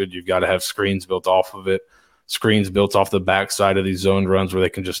is this good, you've got to have screens built off of it, screens built off the backside of these zone runs where they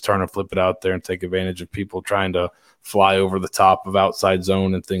can just turn and flip it out there and take advantage of people trying to fly over the top of outside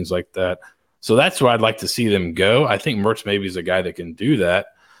zone and things like that. So that's where I'd like to see them go. I think Mertz maybe is a guy that can do that.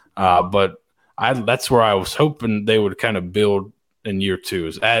 But that's where I was hoping they would kind of build in year 2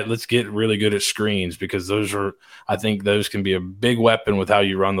 is let's get really good at screens, because I think those can be a big weapon with how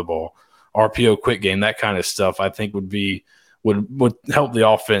you run the ball. RPO, quick game, that kind of stuff, I think would help the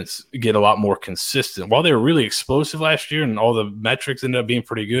offense get a lot more consistent. While they were really explosive last year and all the metrics ended up being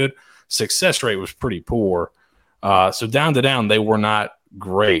pretty good, success rate was pretty poor. So down to down, they were not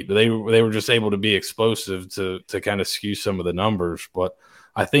great. They were just able to be explosive to kind of skew some of the numbers. But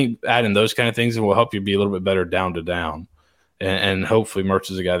I think adding those kind of things will help you be a little bit better down to down. And hopefully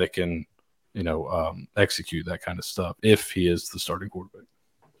Mertz is a guy that can, execute that kind of stuff if he is the starting quarterback.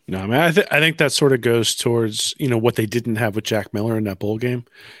 No, I mean, I think that sort of goes towards, what they didn't have with Jack Miller in that bowl game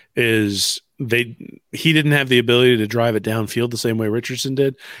is he didn't have the ability to drive it downfield the same way Richardson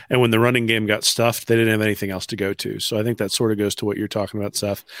did. And when the running game got stuffed, they didn't have anything else to go to. So I think that sort of goes to what you're talking about,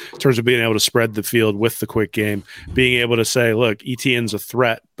 Seth, in terms of being able to spread the field with the quick game, being able to say, look, Etienne's a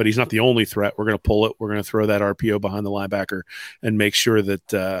threat, but he's not the only threat. We're going to pull it. We're going to throw that RPO behind the linebacker and make sure that,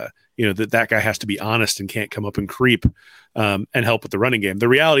 that guy has to be honest and can't come up and creep and help with the running game. The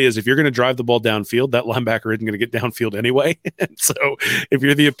reality is if you're going to drive the ball downfield, that linebacker isn't going to get downfield anyway. So if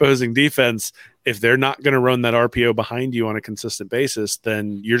you're the opposing defense, if they're not going to run that RPO behind you on a consistent basis,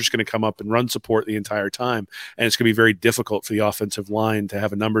 then you're just going to come up and run support the entire time. And it's going to be very difficult for the offensive line to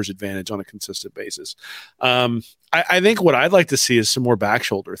have a numbers advantage on a consistent basis. I think what I'd like to see is some more back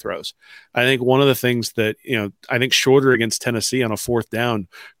shoulder throws. I think one of the things that, I think Shorter against Tennessee on a 4th down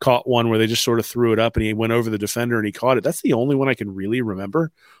caught one where they just sort of threw it up and he went over the defender and he caught it. That's the only one I can really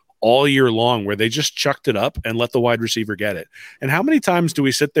remember all year long where they just chucked it up and let the wide receiver get it. And how many times do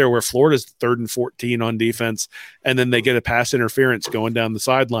we sit there where Florida's 3rd and 14 on defense and then they get a pass interference going down the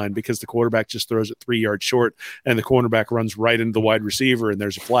sideline because the quarterback just throws it 3 yards short and the cornerback runs right into the wide receiver and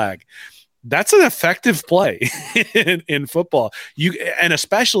there's a flag. That's an effective play in football. And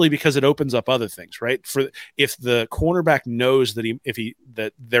especially because it opens up other things, right? If the cornerback knows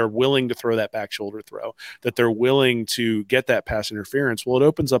that they're willing to throw that back shoulder throw, that they're willing to get that pass interference, well, it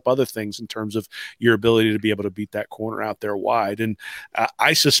opens up other things in terms of your ability to be able to beat that corner out there wide. And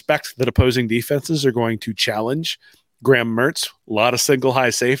I suspect that opposing defenses are going to challenge Graham Mertz, a lot of single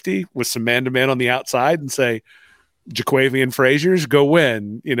high safety with some man-to-man on the outside and say, Jaquavian Frazier's go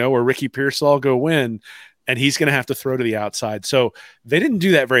win, or Ricky Pearsall go win, and he's going to have to throw to the outside. So they didn't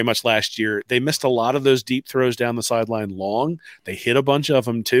do that very much last year. They missed a lot of those deep throws down the sideline long. They hit a bunch of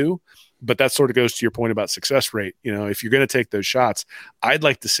them too, but that sort of goes to your point about success rate. If you're going to take those shots, I'd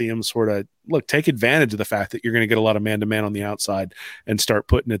like to see them sort of take advantage of the fact that you're going to get a lot of man-to-man on the outside and start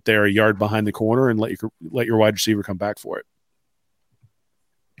putting it there a yard behind the corner and let your wide receiver come back for it.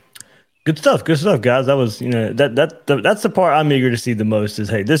 Good stuff, guys. That was, that's the part I'm eager to see the most is,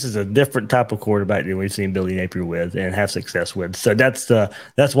 hey, this is a different type of quarterback than we've seen Billy Napier with and have success with. So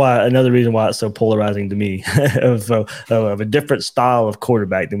that's why another reason why it's so polarizing to me of a different style of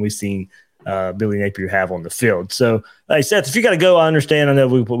quarterback than we've seen Billy Napier have on the field. So, hey, Seth, if you got to go, I understand. I know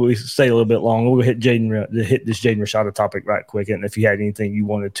we stay a little bit long. We'll hit this Jaden Rashada topic right quick, and if you had anything you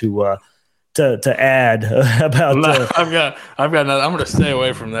wanted to add about I've got nothing. I'm going to stay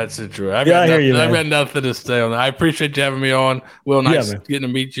away from that situation. I've got nothing to say on that. I appreciate you having me on. Will, nice getting to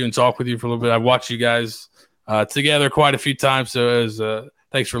meet you and talk with you for a little bit. I've watched you guys together quite a few times, so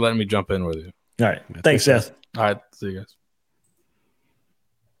thanks for letting me jump in with you. All right. Thanks, Seth. All right. See you guys.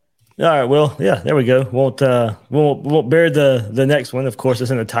 All right. Well, yeah, there we go. Won't bear the next one. Of course,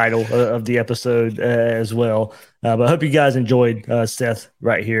 it's in the title of the episode as well. But I hope you guys enjoyed Seth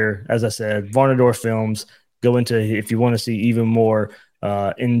right here. As I said, Varnador Films. Go into if you want to see even more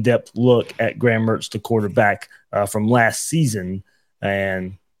in-depth look at Graham Mertz, the quarterback from last season,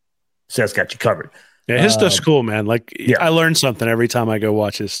 and Seth's got you covered. Yeah, his stuff's cool, man. I learn something every time I go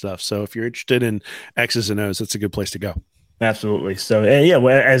watch his stuff. So if you're interested in X's and O's, that's a good place to go. Absolutely. So,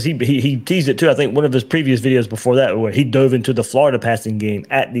 as he teased it too, I think one of his previous videos before that, where he dove into the Florida passing game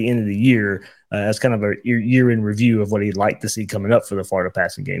at the end of the year as kind of a year in review of what he'd like to see coming up for the Florida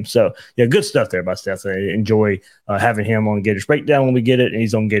passing game. So, yeah, good stuff there by Seth. I enjoy having him on Gators Breakdown when we get it, and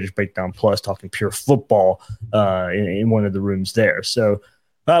he's on Gators Breakdown Plus talking pure football in one of the rooms there. So,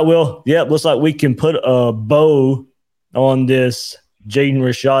 all right, Will, looks like we can put a bow on this Jaden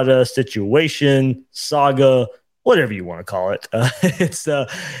Rashada situation, saga, whatever you want to call it.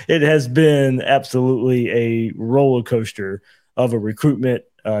 It has been absolutely a roller coaster of a recruitment.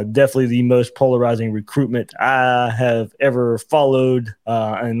 Definitely the most polarizing recruitment I have ever followed.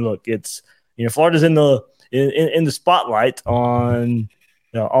 And look, it's Florida's in the spotlight on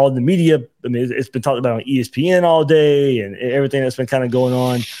all the media. I mean, it's been talked about on ESPN all day and everything that's been kind of going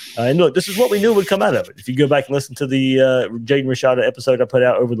on. And look, this is what we knew would come out of it. If you go back and listen to the Jaden Rashada episode I put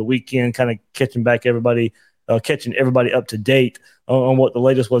out over the weekend, kind of catching back everybody catching everybody up to date on what the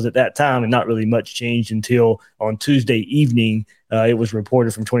latest was at that time, and not really much changed until on Tuesday evening. It was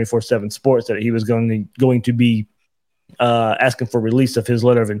reported from 24/7 Sports that he was going to be asking for release of his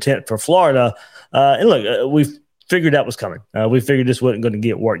letter of intent for Florida. And look, we figured that was coming. We figured this wasn't going to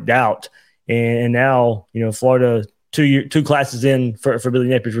get worked out. And now, Florida, two classes in for Billy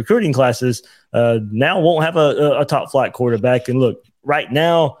Napier's recruiting classes, now won't have a top flight quarterback. And look, right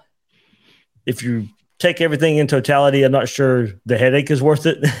now, if you take everything in totality, I'm not sure the headache is worth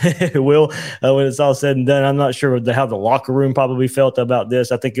it. It will when it's all said and done. I'm not sure how the locker room probably felt about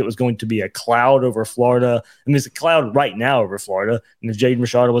this. I think it was going to be a cloud over Florida. I mean, it's a cloud right now over Florida. And if Jaden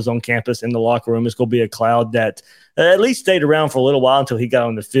Rashada was on campus in the locker room, it's going to be a cloud that at least stayed around for a little while until he got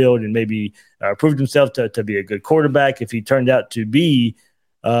on the field and maybe proved himself to be a good quarterback. If he turned out to be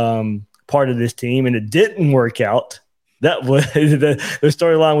part of this team and it didn't work out, that would the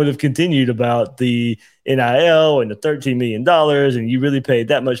storyline would have continued about the NIL and the $13 million, and you really paid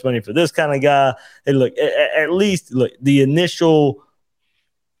that much money for this kind of guy. And look, at least the initial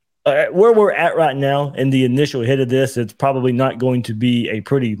where we're at right now and the initial hit of this, it's probably not going to be a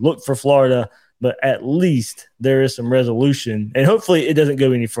pretty look for Florida, but at least there is some resolution, and hopefully it doesn't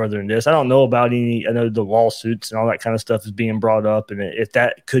go any further than this. I don't know about any. I know the lawsuits and all that kind of stuff is being brought up, and if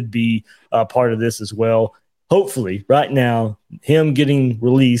that could be part of this as well. Hopefully, right now, him getting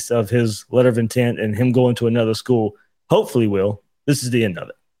release of his letter of intent and him going to another school, hopefully, this is the end of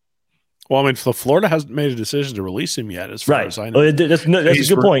it. Well, I mean, Florida hasn't made a decision to release him yet, as far as I know. That's a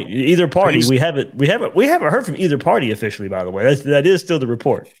good point. Either party, we haven't heard from either party officially. By the way, that is still the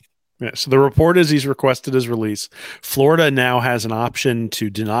report. Yeah, so the report is he's requested his release. Florida now has an option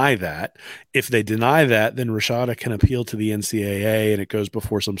to deny that. If they deny that, then Rashada can appeal to the NCAA, and it goes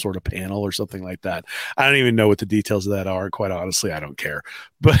before some sort of panel or something like that. I don't even know what the details of that are. Quite honestly, I don't care.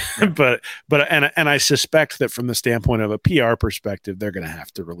 But I suspect that from the standpoint of a PR perspective, they're going to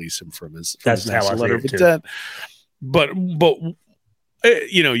have to release him from his national letter of intent. But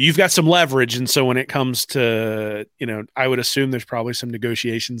you've got some leverage. And so when it comes to, I would assume there's probably some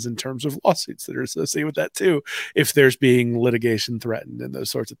negotiations in terms of lawsuits that are associated with that too, if there's being litigation threatened and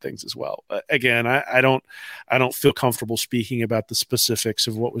those sorts of things as well. Again, I don't feel comfortable speaking about the specifics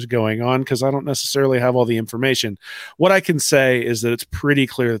of what was going on because I don't necessarily have all the information. What I can say is that it's pretty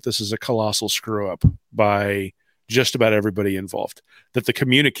clear that this is a colossal screw up by just about everybody involved, that the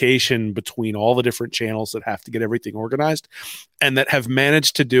communication between all the different channels that have to get everything organized and that have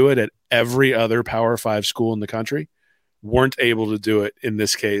managed to do it at every other Power 5 school in the country weren't able to do it in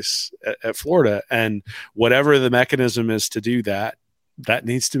this case at Florida. And whatever the mechanism is to do that, that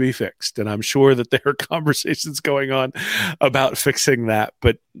needs to be fixed. And I'm sure that there are conversations going on about fixing that,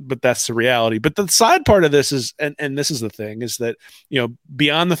 but that's the reality. But the side part of this is, and this is the thing, is that,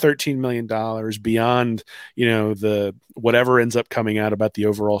 beyond the $13 million, beyond, the whatever ends up coming out about the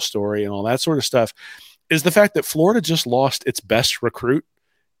overall story and all that sort of stuff, is the fact that Florida just lost its best recruit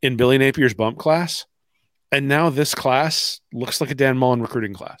in Billy Napier's bump class. And now this class looks like a Dan Mullen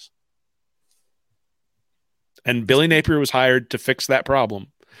recruiting class. And Billy Napier was hired to fix that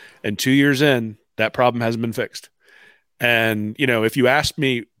problem. And 2 years in, that problem hasn't been fixed. And, if you asked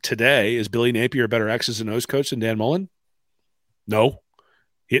me today, is Billy Napier a better X's and O's coach than Dan Mullen? No,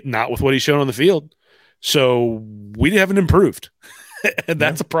 not with what he's shown on the field. So we haven't improved. And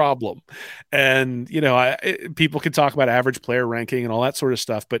that's a problem. And, people can talk about average player ranking and all that sort of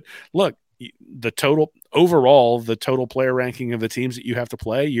stuff. But look, the total player ranking of the teams that you have to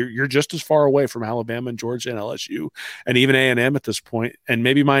play, you're just as far away from Alabama and Georgia and LSU and even A&M at this point, and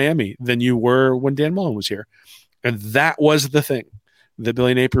maybe Miami, than you were when Dan Mullen was here. And that was the thing that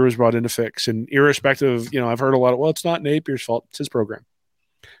Billy Napier was brought in to fix. And irrespective of, I've heard a lot of, it's not Napier's fault. It's his program.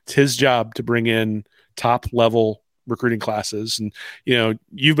 It's his job to bring in top level recruiting classes. And,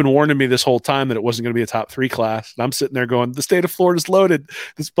 you've been warning me this whole time that it wasn't going to be a top 3 class. And I'm sitting there going, the state of Florida's loaded.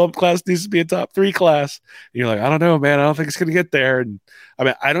 This bump class needs to be a top 3 class. And you're like, I don't know, man. I don't think it's going to get there. And I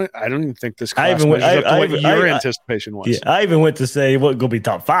mean, I don't even think this class your anticipation was. Yeah, I even went to say what going to be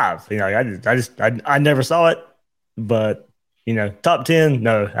top 5. I never saw it, but top 10.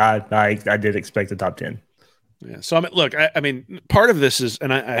 No, I did expect a top 10. Yeah. So look, I mean, part of this is,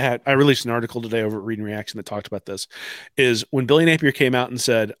 and I released an article today over at Read and Reaction that talked about this, is when Billy Napier came out and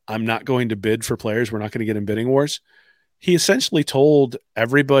said, I'm not going to bid for players, we're not going to get in bidding wars. He essentially told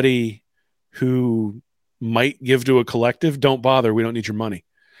everybody who might give to a collective, don't bother, we don't need your money.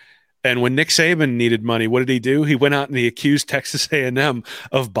 And when Nick Saban needed money, what did he do? He went out and he accused Texas A&M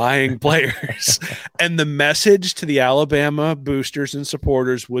of buying players. And the message to the Alabama boosters and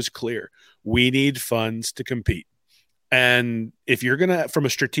supporters was clear. We need funds to compete. And if you're going to, from a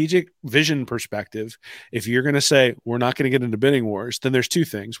strategic vision perspective, if you're going to say we're not going to get into bidding wars, then there's two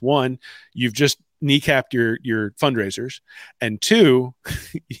things. One, you've just kneecapped your fundraisers, and two,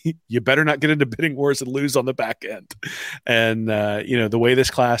 you better not get into bidding wars and lose on the back end. And the way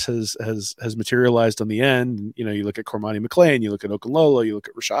this class has materialized on the end, you look at Cormani McClain, you look at Okunlola, you look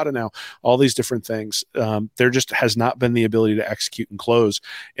at Rashada now, all these different things. There just has not been the ability to execute and close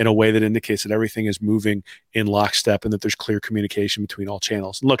in a way that indicates that everything is moving in lockstep and that there's clear communication between all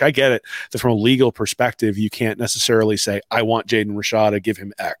channels. And look, I get it that from a legal perspective, you can't necessarily say, I want Jaden Rashada, give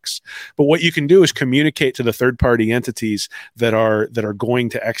him X. But what you can do is communicate to the third-party entities that are going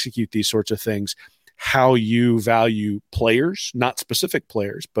to execute these sorts of things how you value players, not specific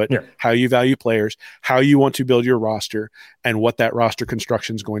players, but how you value players, how you want to build your roster, and what that roster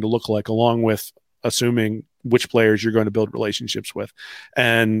construction is going to look like, along with assuming which players you're going to build relationships with.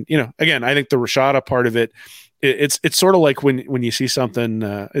 And, again, I think the Rashada part of it, it's sort of like when you see something,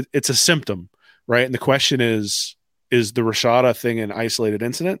 it's a symptom, right? And the question is the Rashada thing an isolated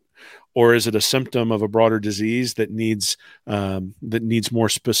incident, or is it a symptom of a broader disease that needs more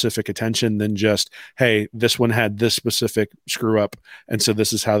specific attention than just, hey, this one had this specific screw up, and so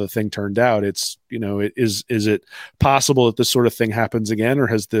this is how the thing turned out? It's, is it possible that this sort of thing happens again, or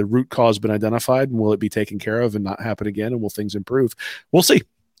has the root cause been identified, and will it be taken care of and not happen again, and will things improve? We'll see.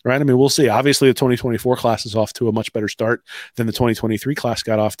 Right. I mean, we'll see. Obviously, the 2024 class is off to a much better start than the 2023 class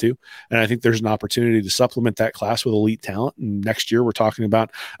got off to. And I think there's an opportunity to supplement that class with elite talent. And next year, we're talking about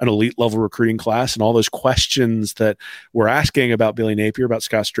an elite level recruiting class, and all those questions that we're asking about Billy Napier, about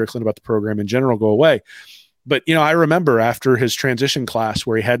Scott Strickland, about the program in general go away. But, I remember after his transition class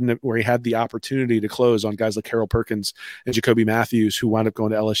where he had the opportunity to close on guys like Harold Perkins and Jacoby Matthews, who wound up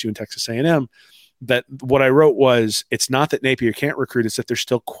going to LSU and Texas A&M, that what I wrote was, it's not that Napier can't recruit, it's that there's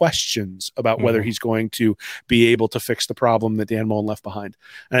still questions about whether he's going to be able to fix the problem that Dan Mullen left behind.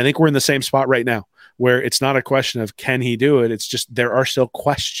 And I think we're in the same spot right now, where it's not a question of can he do it, it's just there are still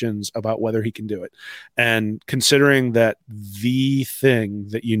questions about whether he can do it. And considering that the thing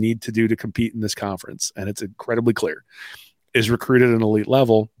that you need to do to compete in this conference, and it's incredibly clear, is recruit at an elite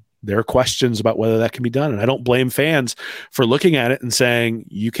level, there are questions about whether that can be done. And I don't blame fans for looking at it and saying,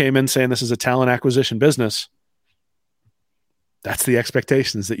 you came in saying this is a talent acquisition business. That's the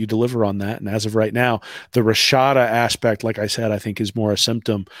expectations, that you deliver on that. And as of right now, the Rashada aspect, like I said, I think is more a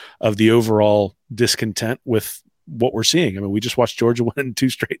symptom of the overall discontent with what we're seeing. I mean, we just watched Georgia win 2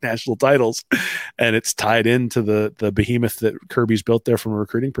 straight national titles, and it's tied into the behemoth that Kirby's built there from a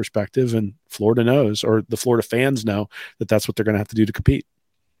recruiting perspective. And Florida knows, or the Florida fans know, that that's what they're going to have to do to compete.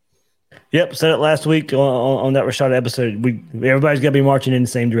 Yep, said it last week on that Rashada episode. Everybody's got to be marching in the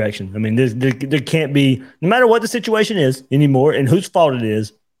same direction. I mean, there can't be, no matter what the situation is anymore and whose fault it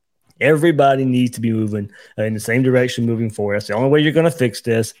is, everybody needs to be moving in the same direction moving forward. That's the only way you're going to fix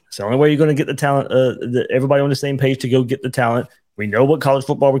this. It's the only way you're going to get the talent, everybody on the same page to go get the talent. We know what college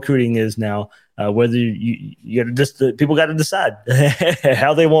football recruiting is now. Whether you got to people got to decide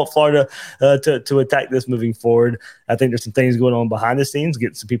how they want Florida to attack this moving forward. I think there's some things going on behind the scenes,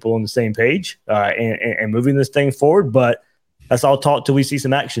 getting some people on the same page and moving this thing forward. But that's all talk till we see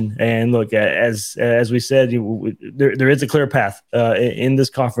some action. And look, as we said, there is a clear path in this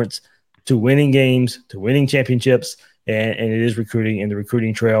conference to winning games, to winning championships, and it is recruiting in the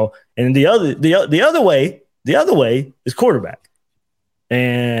recruiting trail. And the other way is quarterback.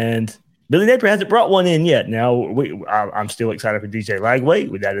 And Billy Napier hasn't brought one in yet. Now, I'm still excited for DJ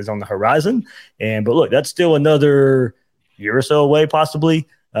Lagway. That is on the horizon. But look, that's still another year or so away, possibly.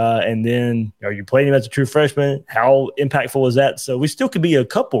 And then are you playing him as a true freshman? How impactful is that? So we still could be a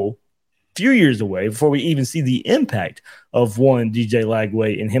few years away before we even see the impact of one DJ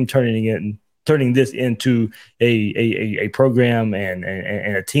Lagway and him turning this into a program and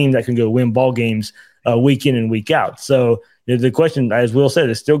a team that can go win ball games week in and week out. So the question, as Will said,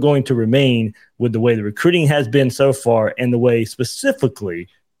 is still going to remain with the way the recruiting has been so far and the way specifically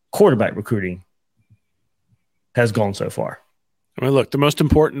quarterback recruiting has gone so far. I mean, look, the most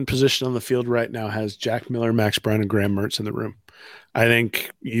important position on the field right now has Jack Miller, Max Brown, and Graham Mertz in the room. I think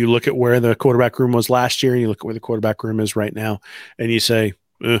you look at where the quarterback room was last year and you look at where the quarterback room is right now, and you say,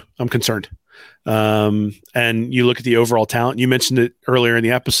 I'm concerned. And you look at the overall talent. You mentioned it earlier in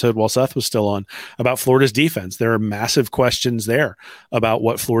the episode while Seth was still on about Florida's defense. There are massive questions there about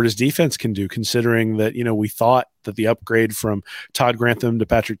what Florida's defense can do, considering that, we thought that the upgrade from Todd Grantham to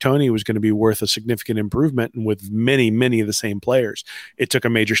Patrick Toney was going to be worth a significant improvement. And with many, many of the same players, it took a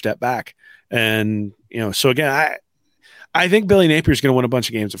major step back. And, so again, I think Billy Napier is going to win a bunch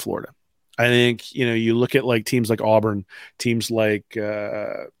of games at Florida. I think, you look at teams like Auburn, teams like,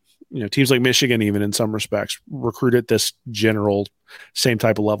 teams like Michigan, even in some respects, recruit at this general same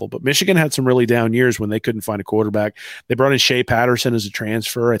type of level. But Michigan had some really down years when they couldn't find a quarterback. They brought in Shea Patterson as a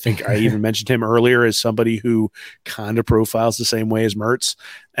transfer. I think I even mentioned him earlier as somebody who kind of profiles the same way as Mertz.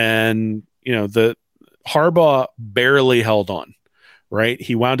 And, the Harbaugh barely held on. Right.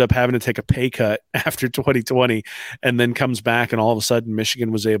 He wound up having to take a pay cut after 2020 and then comes back. And all of a sudden,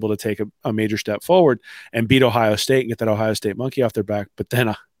 Michigan was able to take a major step forward and beat Ohio State and get that Ohio State monkey off their back. But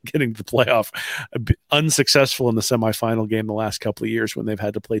then getting to the playoff, unsuccessful in the semifinal game the last couple of years when they've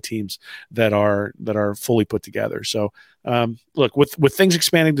had to play teams that are fully put together. So, look, with things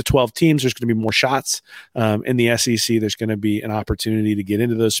expanding to 12 teams, there's going to be more shots in the SEC. There's going to be an opportunity to get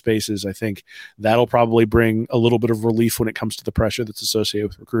into those spaces. I think that'll probably bring a little bit of relief when it comes to the pressure that's associated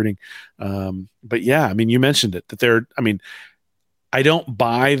with recruiting. But yeah, I mean, you mentioned it I don't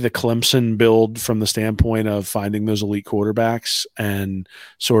buy the Clemson build from the standpoint of finding those elite quarterbacks and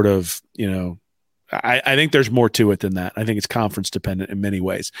sort of, I think there's more to it than that. I think it's conference dependent in many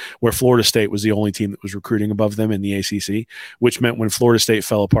ways, where Florida State was the only team that was recruiting above them in the ACC, which meant when Florida State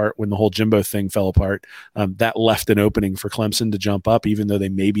fell apart, when the whole Jimbo thing fell apart, that left an opening for Clemson to jump up, even though they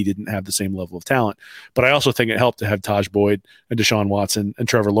maybe didn't have the same level of talent. But I also think it helped to have Taj Boyd and Deshaun Watson and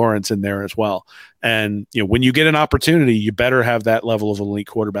Trevor Lawrence in there as well. And, when you get an opportunity, you better have that level of elite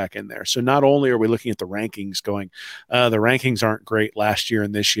quarterback in there. So not only are we looking at the rankings going, the rankings aren't great last year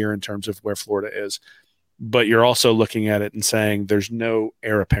and this year in terms of where Florida is, but you're also looking at it and saying there's no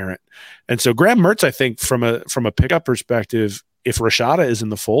heir apparent. And so Graham Mertz, I think from a pickup perspective, if Rashada is in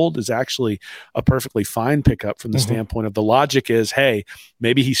the fold, is actually a perfectly fine pickup from the standpoint of the logic is, hey,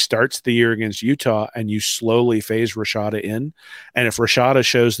 maybe he starts the year against Utah and you slowly phase Rashada in. And if Rashada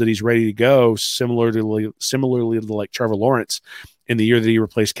shows that he's ready to go, similarly to like Trevor Lawrence in the year that he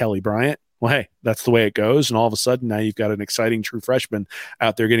replaced Kelly Bryant, well, hey, that's the way it goes. And all of a sudden now you've got an exciting true freshman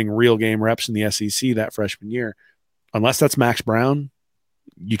out there getting real game reps in the SEC that freshman year. Unless that's Max Brown,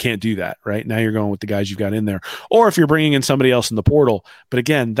 you can't do that, right? Now you're going with the guys you've got in there. Or if you're bringing in somebody else in the portal, but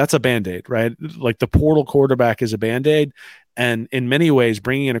again, that's a Band-Aid, right? Like the portal quarterback is a Band-Aid. And in many ways,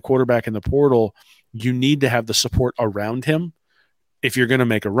 bringing in a quarterback in the portal, you need to have the support around him if you're going to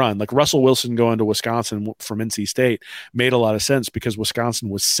make a run. Like Russell Wilson going to Wisconsin from NC State made a lot of sense because Wisconsin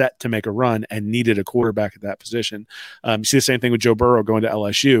was set to make a run and needed a quarterback at that position. You see the same thing with Joe Burrow going to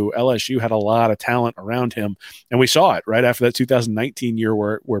LSU. LSU had a lot of talent around him, and we saw it right after that 2019 year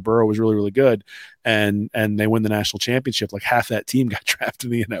where Burrow was really, really good, and they win the national championship. Like half that team got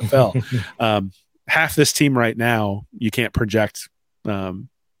drafted in the NFL. Half this team right now, you can't project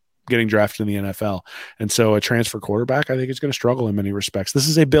getting drafted in the NFL. And so a transfer quarterback, I think, is going to struggle in many respects. This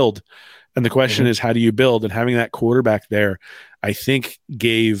is a build. And the question is, how do you build? And having that quarterback there, I think,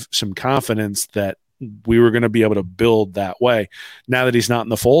 gave some confidence that we were going to be able to build that way. Now that he's not in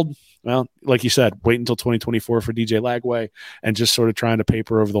the fold, well, like you said, wait until 2024 for DJ Lagway and just sort of trying to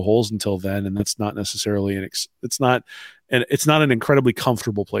paper over the holes until then. And that's not necessarily it's not an incredibly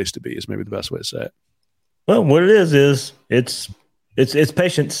comfortable place to be, is maybe the best way to say it. Well, what it is it's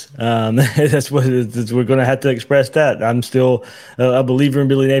patience. That's what it is. We're going to have to express that. I'm still a believer in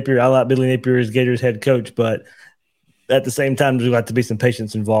Billy Napier. I like Billy Napier as Gators head coach, but at the same time, there's got to be some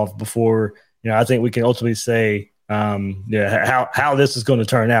patience involved before, I think we can ultimately say, how this is going to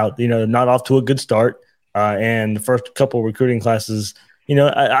turn out. Not off to a good start, and the first couple of recruiting classes,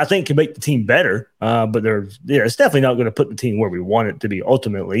 I think can make the team better, but it's definitely not going to put the team where we want it to be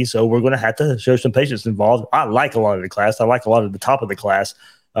ultimately. So we're going to have to show some patience involved. I like a lot of the class. I like a lot of the top of the class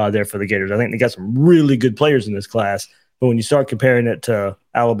there for the Gators. I think they got some really good players in this class. But when you start comparing it to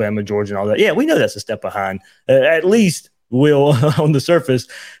Alabama, Georgia, and all that, we know that's a step behind. At least Will on the surface.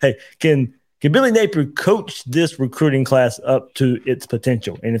 Hey, can Billy Napier coach this recruiting class up to its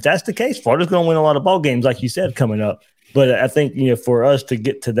potential? And if that's the case, Florida's going to win a lot of ball games, like you said, coming up. But I think, for us to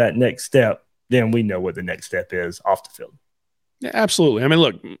get to that next step, then we know what the next step is off the field. Yeah, absolutely. I mean,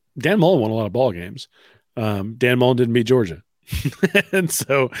 look, Dan Mullen won a lot of ball games. Dan Mullen didn't beat Georgia. And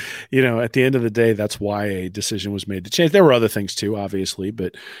so, at the end of the day, that's why a decision was made to change. There were other things too, obviously,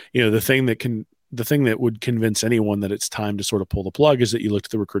 but, the thing that would convince anyone that it's time to sort of pull the plug is that you looked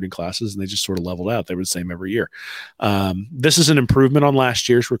at the recruiting classes and they just sort of leveled out. They were the same every year. This is an improvement on last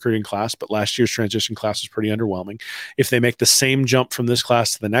year's recruiting class, but last year's transition class was pretty underwhelming. If they make the same jump from this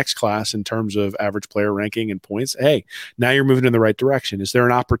class to the next class in terms of average player ranking and points, hey, now you're moving in the right direction. Is there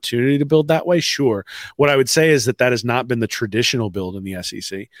an opportunity to build that way? Sure. What I would say is that has not been the traditional build in the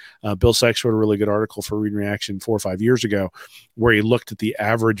SEC. Bill Sykes wrote a really good article for Read and Reaction 4 or 5 years ago where he looked at the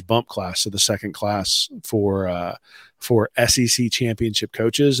average bump class, so the second class for SEC championship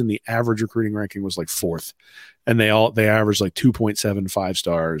coaches, and the average recruiting ranking was like fourth. And they averaged like 2.75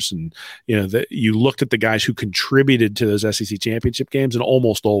 stars. And, you looked at the guys who contributed to those SEC championship games, and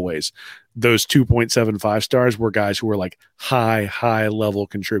almost always those 2.75 stars were guys who were like high level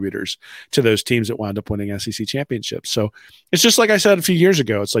contributors to those teams that wound up winning SEC championships. So it's just like I said a few years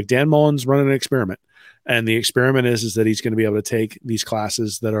ago, it's like Dan Mullen's running an experiment. And the experiment is that he's going to be able to take these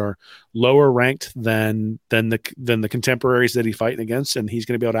classes that are lower ranked than the contemporaries that he's fighting against, and he's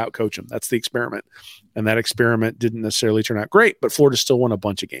going to be able to outcoach them. That's the experiment. And that experiment didn't necessarily turn out great, but Florida still won a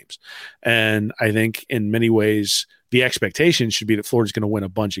bunch of games. And I think in many ways, the expectation should be that Florida's going to win a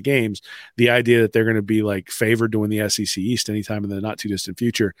bunch of games. The idea that they're going to be like favored to win the SEC East anytime in the not too distant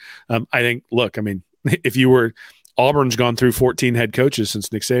future. I think, look, I mean, if you were – Auburn's gone through 14 head coaches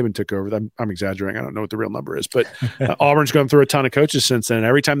since Nick Saban took over. I'm exaggerating. I don't know what the real number is, but Auburn's gone through a ton of coaches since then.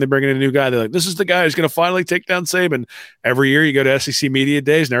 Every time they bring in a new guy, they're like, this is the guy who's going to finally take down Saban. Every year you go to SEC Media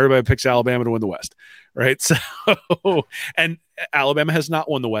Days and everybody picks Alabama to win the West, right? So, and Alabama has not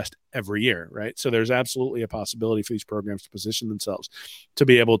won the West every year, right? So there's absolutely a possibility for these programs to position themselves to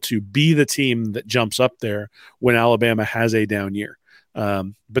be able to be the team that jumps up there when Alabama has a down year.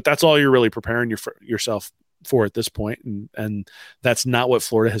 But that's all you're really preparing yourself for at this point, and that's not what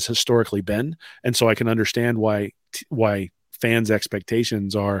Florida has historically been. And so I can understand why fans'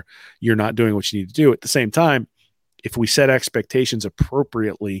 expectations are you're not doing what you need to do. At the same time, if we set expectations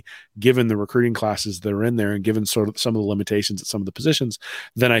appropriately, given the recruiting classes that are in there and given sort of some of the limitations at some of the positions,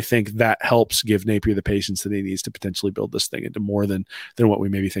 then I think that helps give Napier the patience that he needs to potentially build this thing into more than what we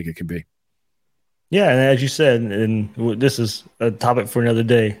maybe think it can be. Yeah, and as you said, and this is a topic for another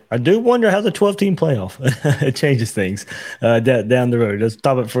day, I do wonder how the 12-team playoff it changes things down the road. That's a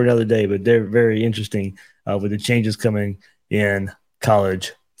topic for another day, but they're very interesting with the changes coming in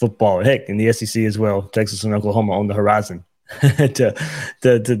college football. Heck, in the SEC as well, Texas and Oklahoma on the horizon to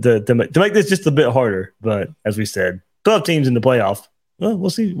make this just a bit harder. But as we said, 12 teams in the playoff. Well, we'll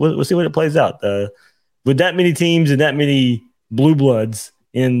see. We'll see what it plays out. With that many teams and that many blue bloods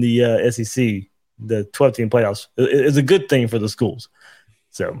in the SEC. The 12-team playoffs is a good thing for the schools.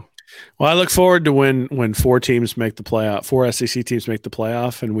 So, well, I look forward to when four teams make the playoff, four SEC teams make the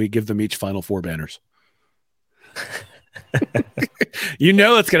playoff, and we give them each Final Four banners.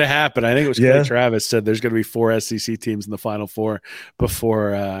 It's going to happen. I think it was Clay Travis said there's going to be four SEC teams in the Final Four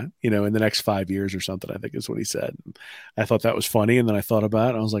before, in the next 5 years or something, I think is what he said. I thought that was funny, and then I thought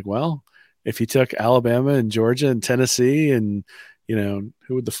about it. I was like, well, if you took Alabama and Georgia and Tennessee and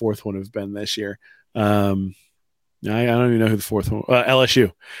who would the fourth one have been this year? I don't even know who the fourth one.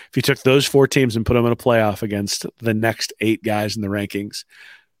 LSU. If you took those four teams and put them in a playoff against the next 8 guys in the rankings,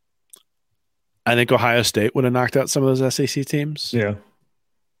 I think Ohio State would have knocked out some of those SEC teams. Yeah.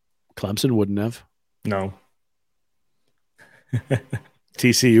 Clemson wouldn't have. No.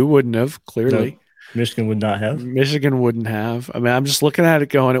 TCU wouldn't have, clearly. No. Michigan would not have. Michigan wouldn't have. I mean, I'm just looking at it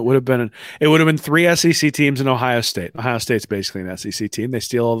going, it would have been 3 SEC teams in Ohio State. Ohio State's basically an SEC team. They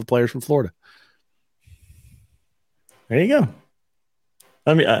steal all the players from Florida. There you go.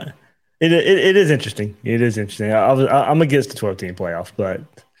 I mean, it is interesting. It is interesting. I'm against the 12-team playoff, but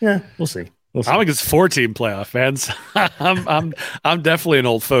yeah, we'll see. I'm against 4-team playoff, fans. I'm definitely an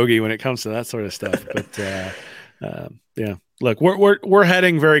old fogey when it comes to that sort of stuff. But yeah. Look, we're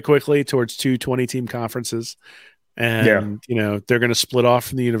heading very quickly towards 2 20-team conferences, and they're going to split off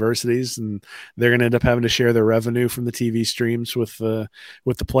from the universities, and they're going to end up having to share their revenue from the TV streams with the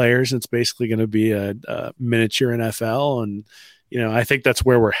players. It's basically going to be a miniature NFL, and I think that's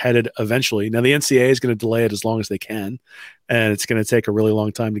where we're headed eventually. Now the NCAA is going to delay it as long as they can, and it's going to take a really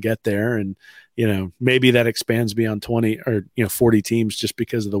long time to get there, and maybe that expands beyond 20 or 40 teams just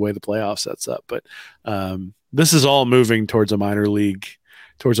because of the way the playoff sets up, but this is all moving towards a minor league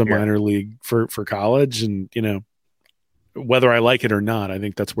for college. And, whether I like it or not, I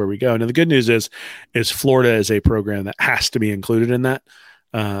think that's where we go. Now, the good news is Florida is a program that has to be included in that.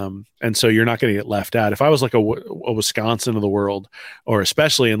 And so you're not going to get left out. If I was like a Wisconsin of the world, or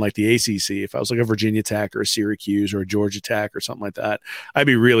especially in like the ACC, if I was like a Virginia Tech or a Syracuse or a Georgia Tech or something like that, I'd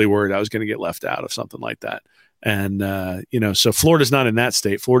be really worried I was going to get left out of something like that. And, so Florida's not in that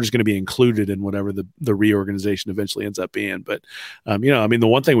state. Florida's going to be included in whatever the reorganization eventually ends up being. But, the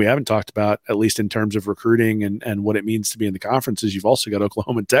one thing we haven't talked about, at least in terms of recruiting and what it means to be in the conference, is you've also got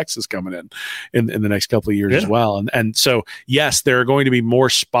Oklahoma and Texas coming in the next couple of years as well. And so, yes, there are going to be more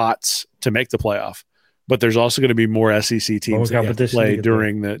spots to make the playoff, but there's also going to be more SEC teams that have to play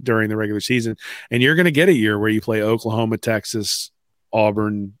during the regular season. And you're going to get a year where you play Oklahoma, Texas,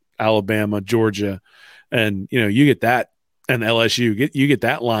 Auburn, Alabama, Georgia. And, you get that and LSU. You get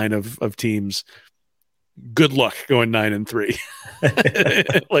that line of teams. Good luck going 9-3.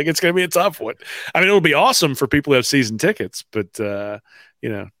 Like, it's going to be a tough one. I mean, it'll be awesome for people who have season tickets, but I'm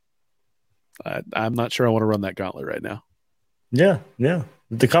not sure I want to run that gauntlet right now. Yeah.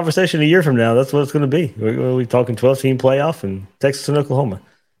 The conversation a year from now, that's what it's going to be. We're talking 12-team playoff and Texas and Oklahoma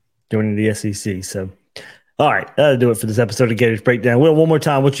joining the SEC. So, all right, that'll do it for this episode of Gators Breakdown. Will, one more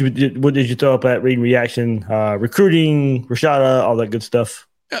time, what did you throw up at Read and Reaction? Recruiting, Rashada, all that good stuff.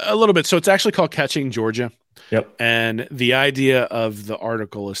 A little bit. So it's actually called Catching Georgia. Yep. And the idea of the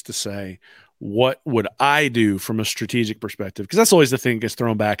article is to say, what would I do from a strategic perspective? Because that's always the thing that gets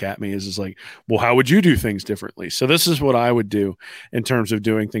thrown back at me is like, well, how would you do things differently? So this is what I would do in terms of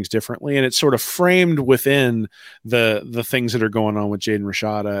doing things differently. And it's sort of framed within the things that are going on with Jaden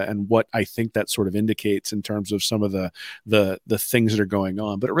Rashada and what I think that sort of indicates in terms of some of the things that are going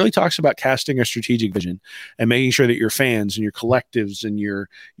on. But it really talks about casting a strategic vision and making sure that your fans and your collectives and your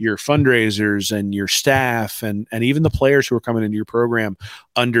fundraisers and your staff and even the players who are coming into your program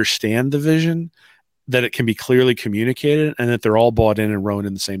understand the vision, that it can be clearly communicated, and that they're all bought in and rowing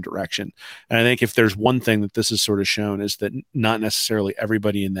in the same direction. And I think if there's one thing that this has sort of shown is that not necessarily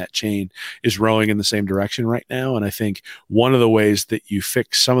everybody in that chain is rowing in the same direction right now. And I think one of the ways that you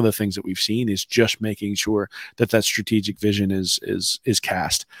fix some of the things that we've seen is just making sure that that strategic vision is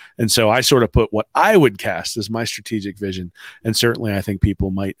cast. And so I sort of put what I would cast as my strategic vision. And certainly I think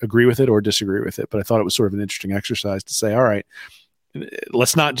people might agree with it or disagree with it, but I thought it was sort of an interesting exercise to say, all right,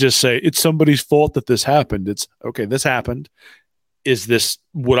 let's not just say it's somebody's fault that this happened. It's okay, this happened.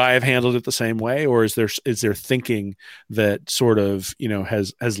 Would I have handled it the same way? Or is there thinking that sort of,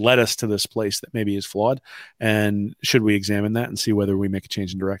 has led us to this place that maybe is flawed? And should we examine that and see whether we make a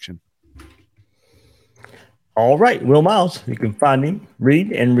change in direction? All right. Will Miles, you can find him,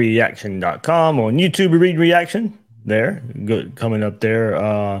 readandreaction.com, on YouTube, Read Reaction there. Good coming up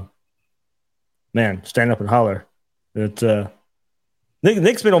there. Man, stand up and holler. It's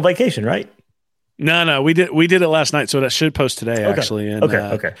Nick's been on vacation, right? No, we did it last night, so that should post today actually. And,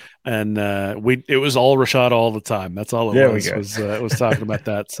 okay. And it was all Rashad all the time. That's all it was talking about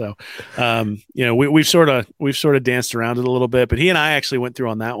that. So, we've sort of danced around it a little bit, but he and I actually went through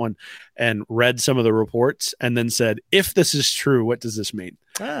on that one and read some of the reports and then said, if this is true, what does this mean?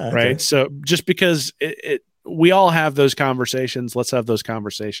 Okay. Right. So just because we all have those conversations, let's have those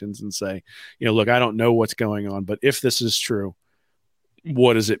conversations and say, look, I don't know what's going on, but if this is true,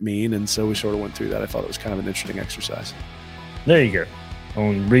 what does it mean? And so we sort of went through that. I thought it was kind of an interesting exercise. There you go.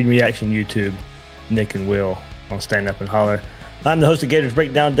 On Read Reaction YouTube, Nick and Will on Stand Up and Holler. I'm the host of Gators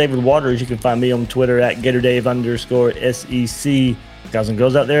Breakdown, David Waters. You can find me on Twitter at GatorDave_SEC. Guys and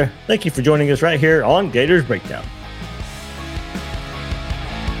girls out there, thank you for joining us right here on Gators Breakdown.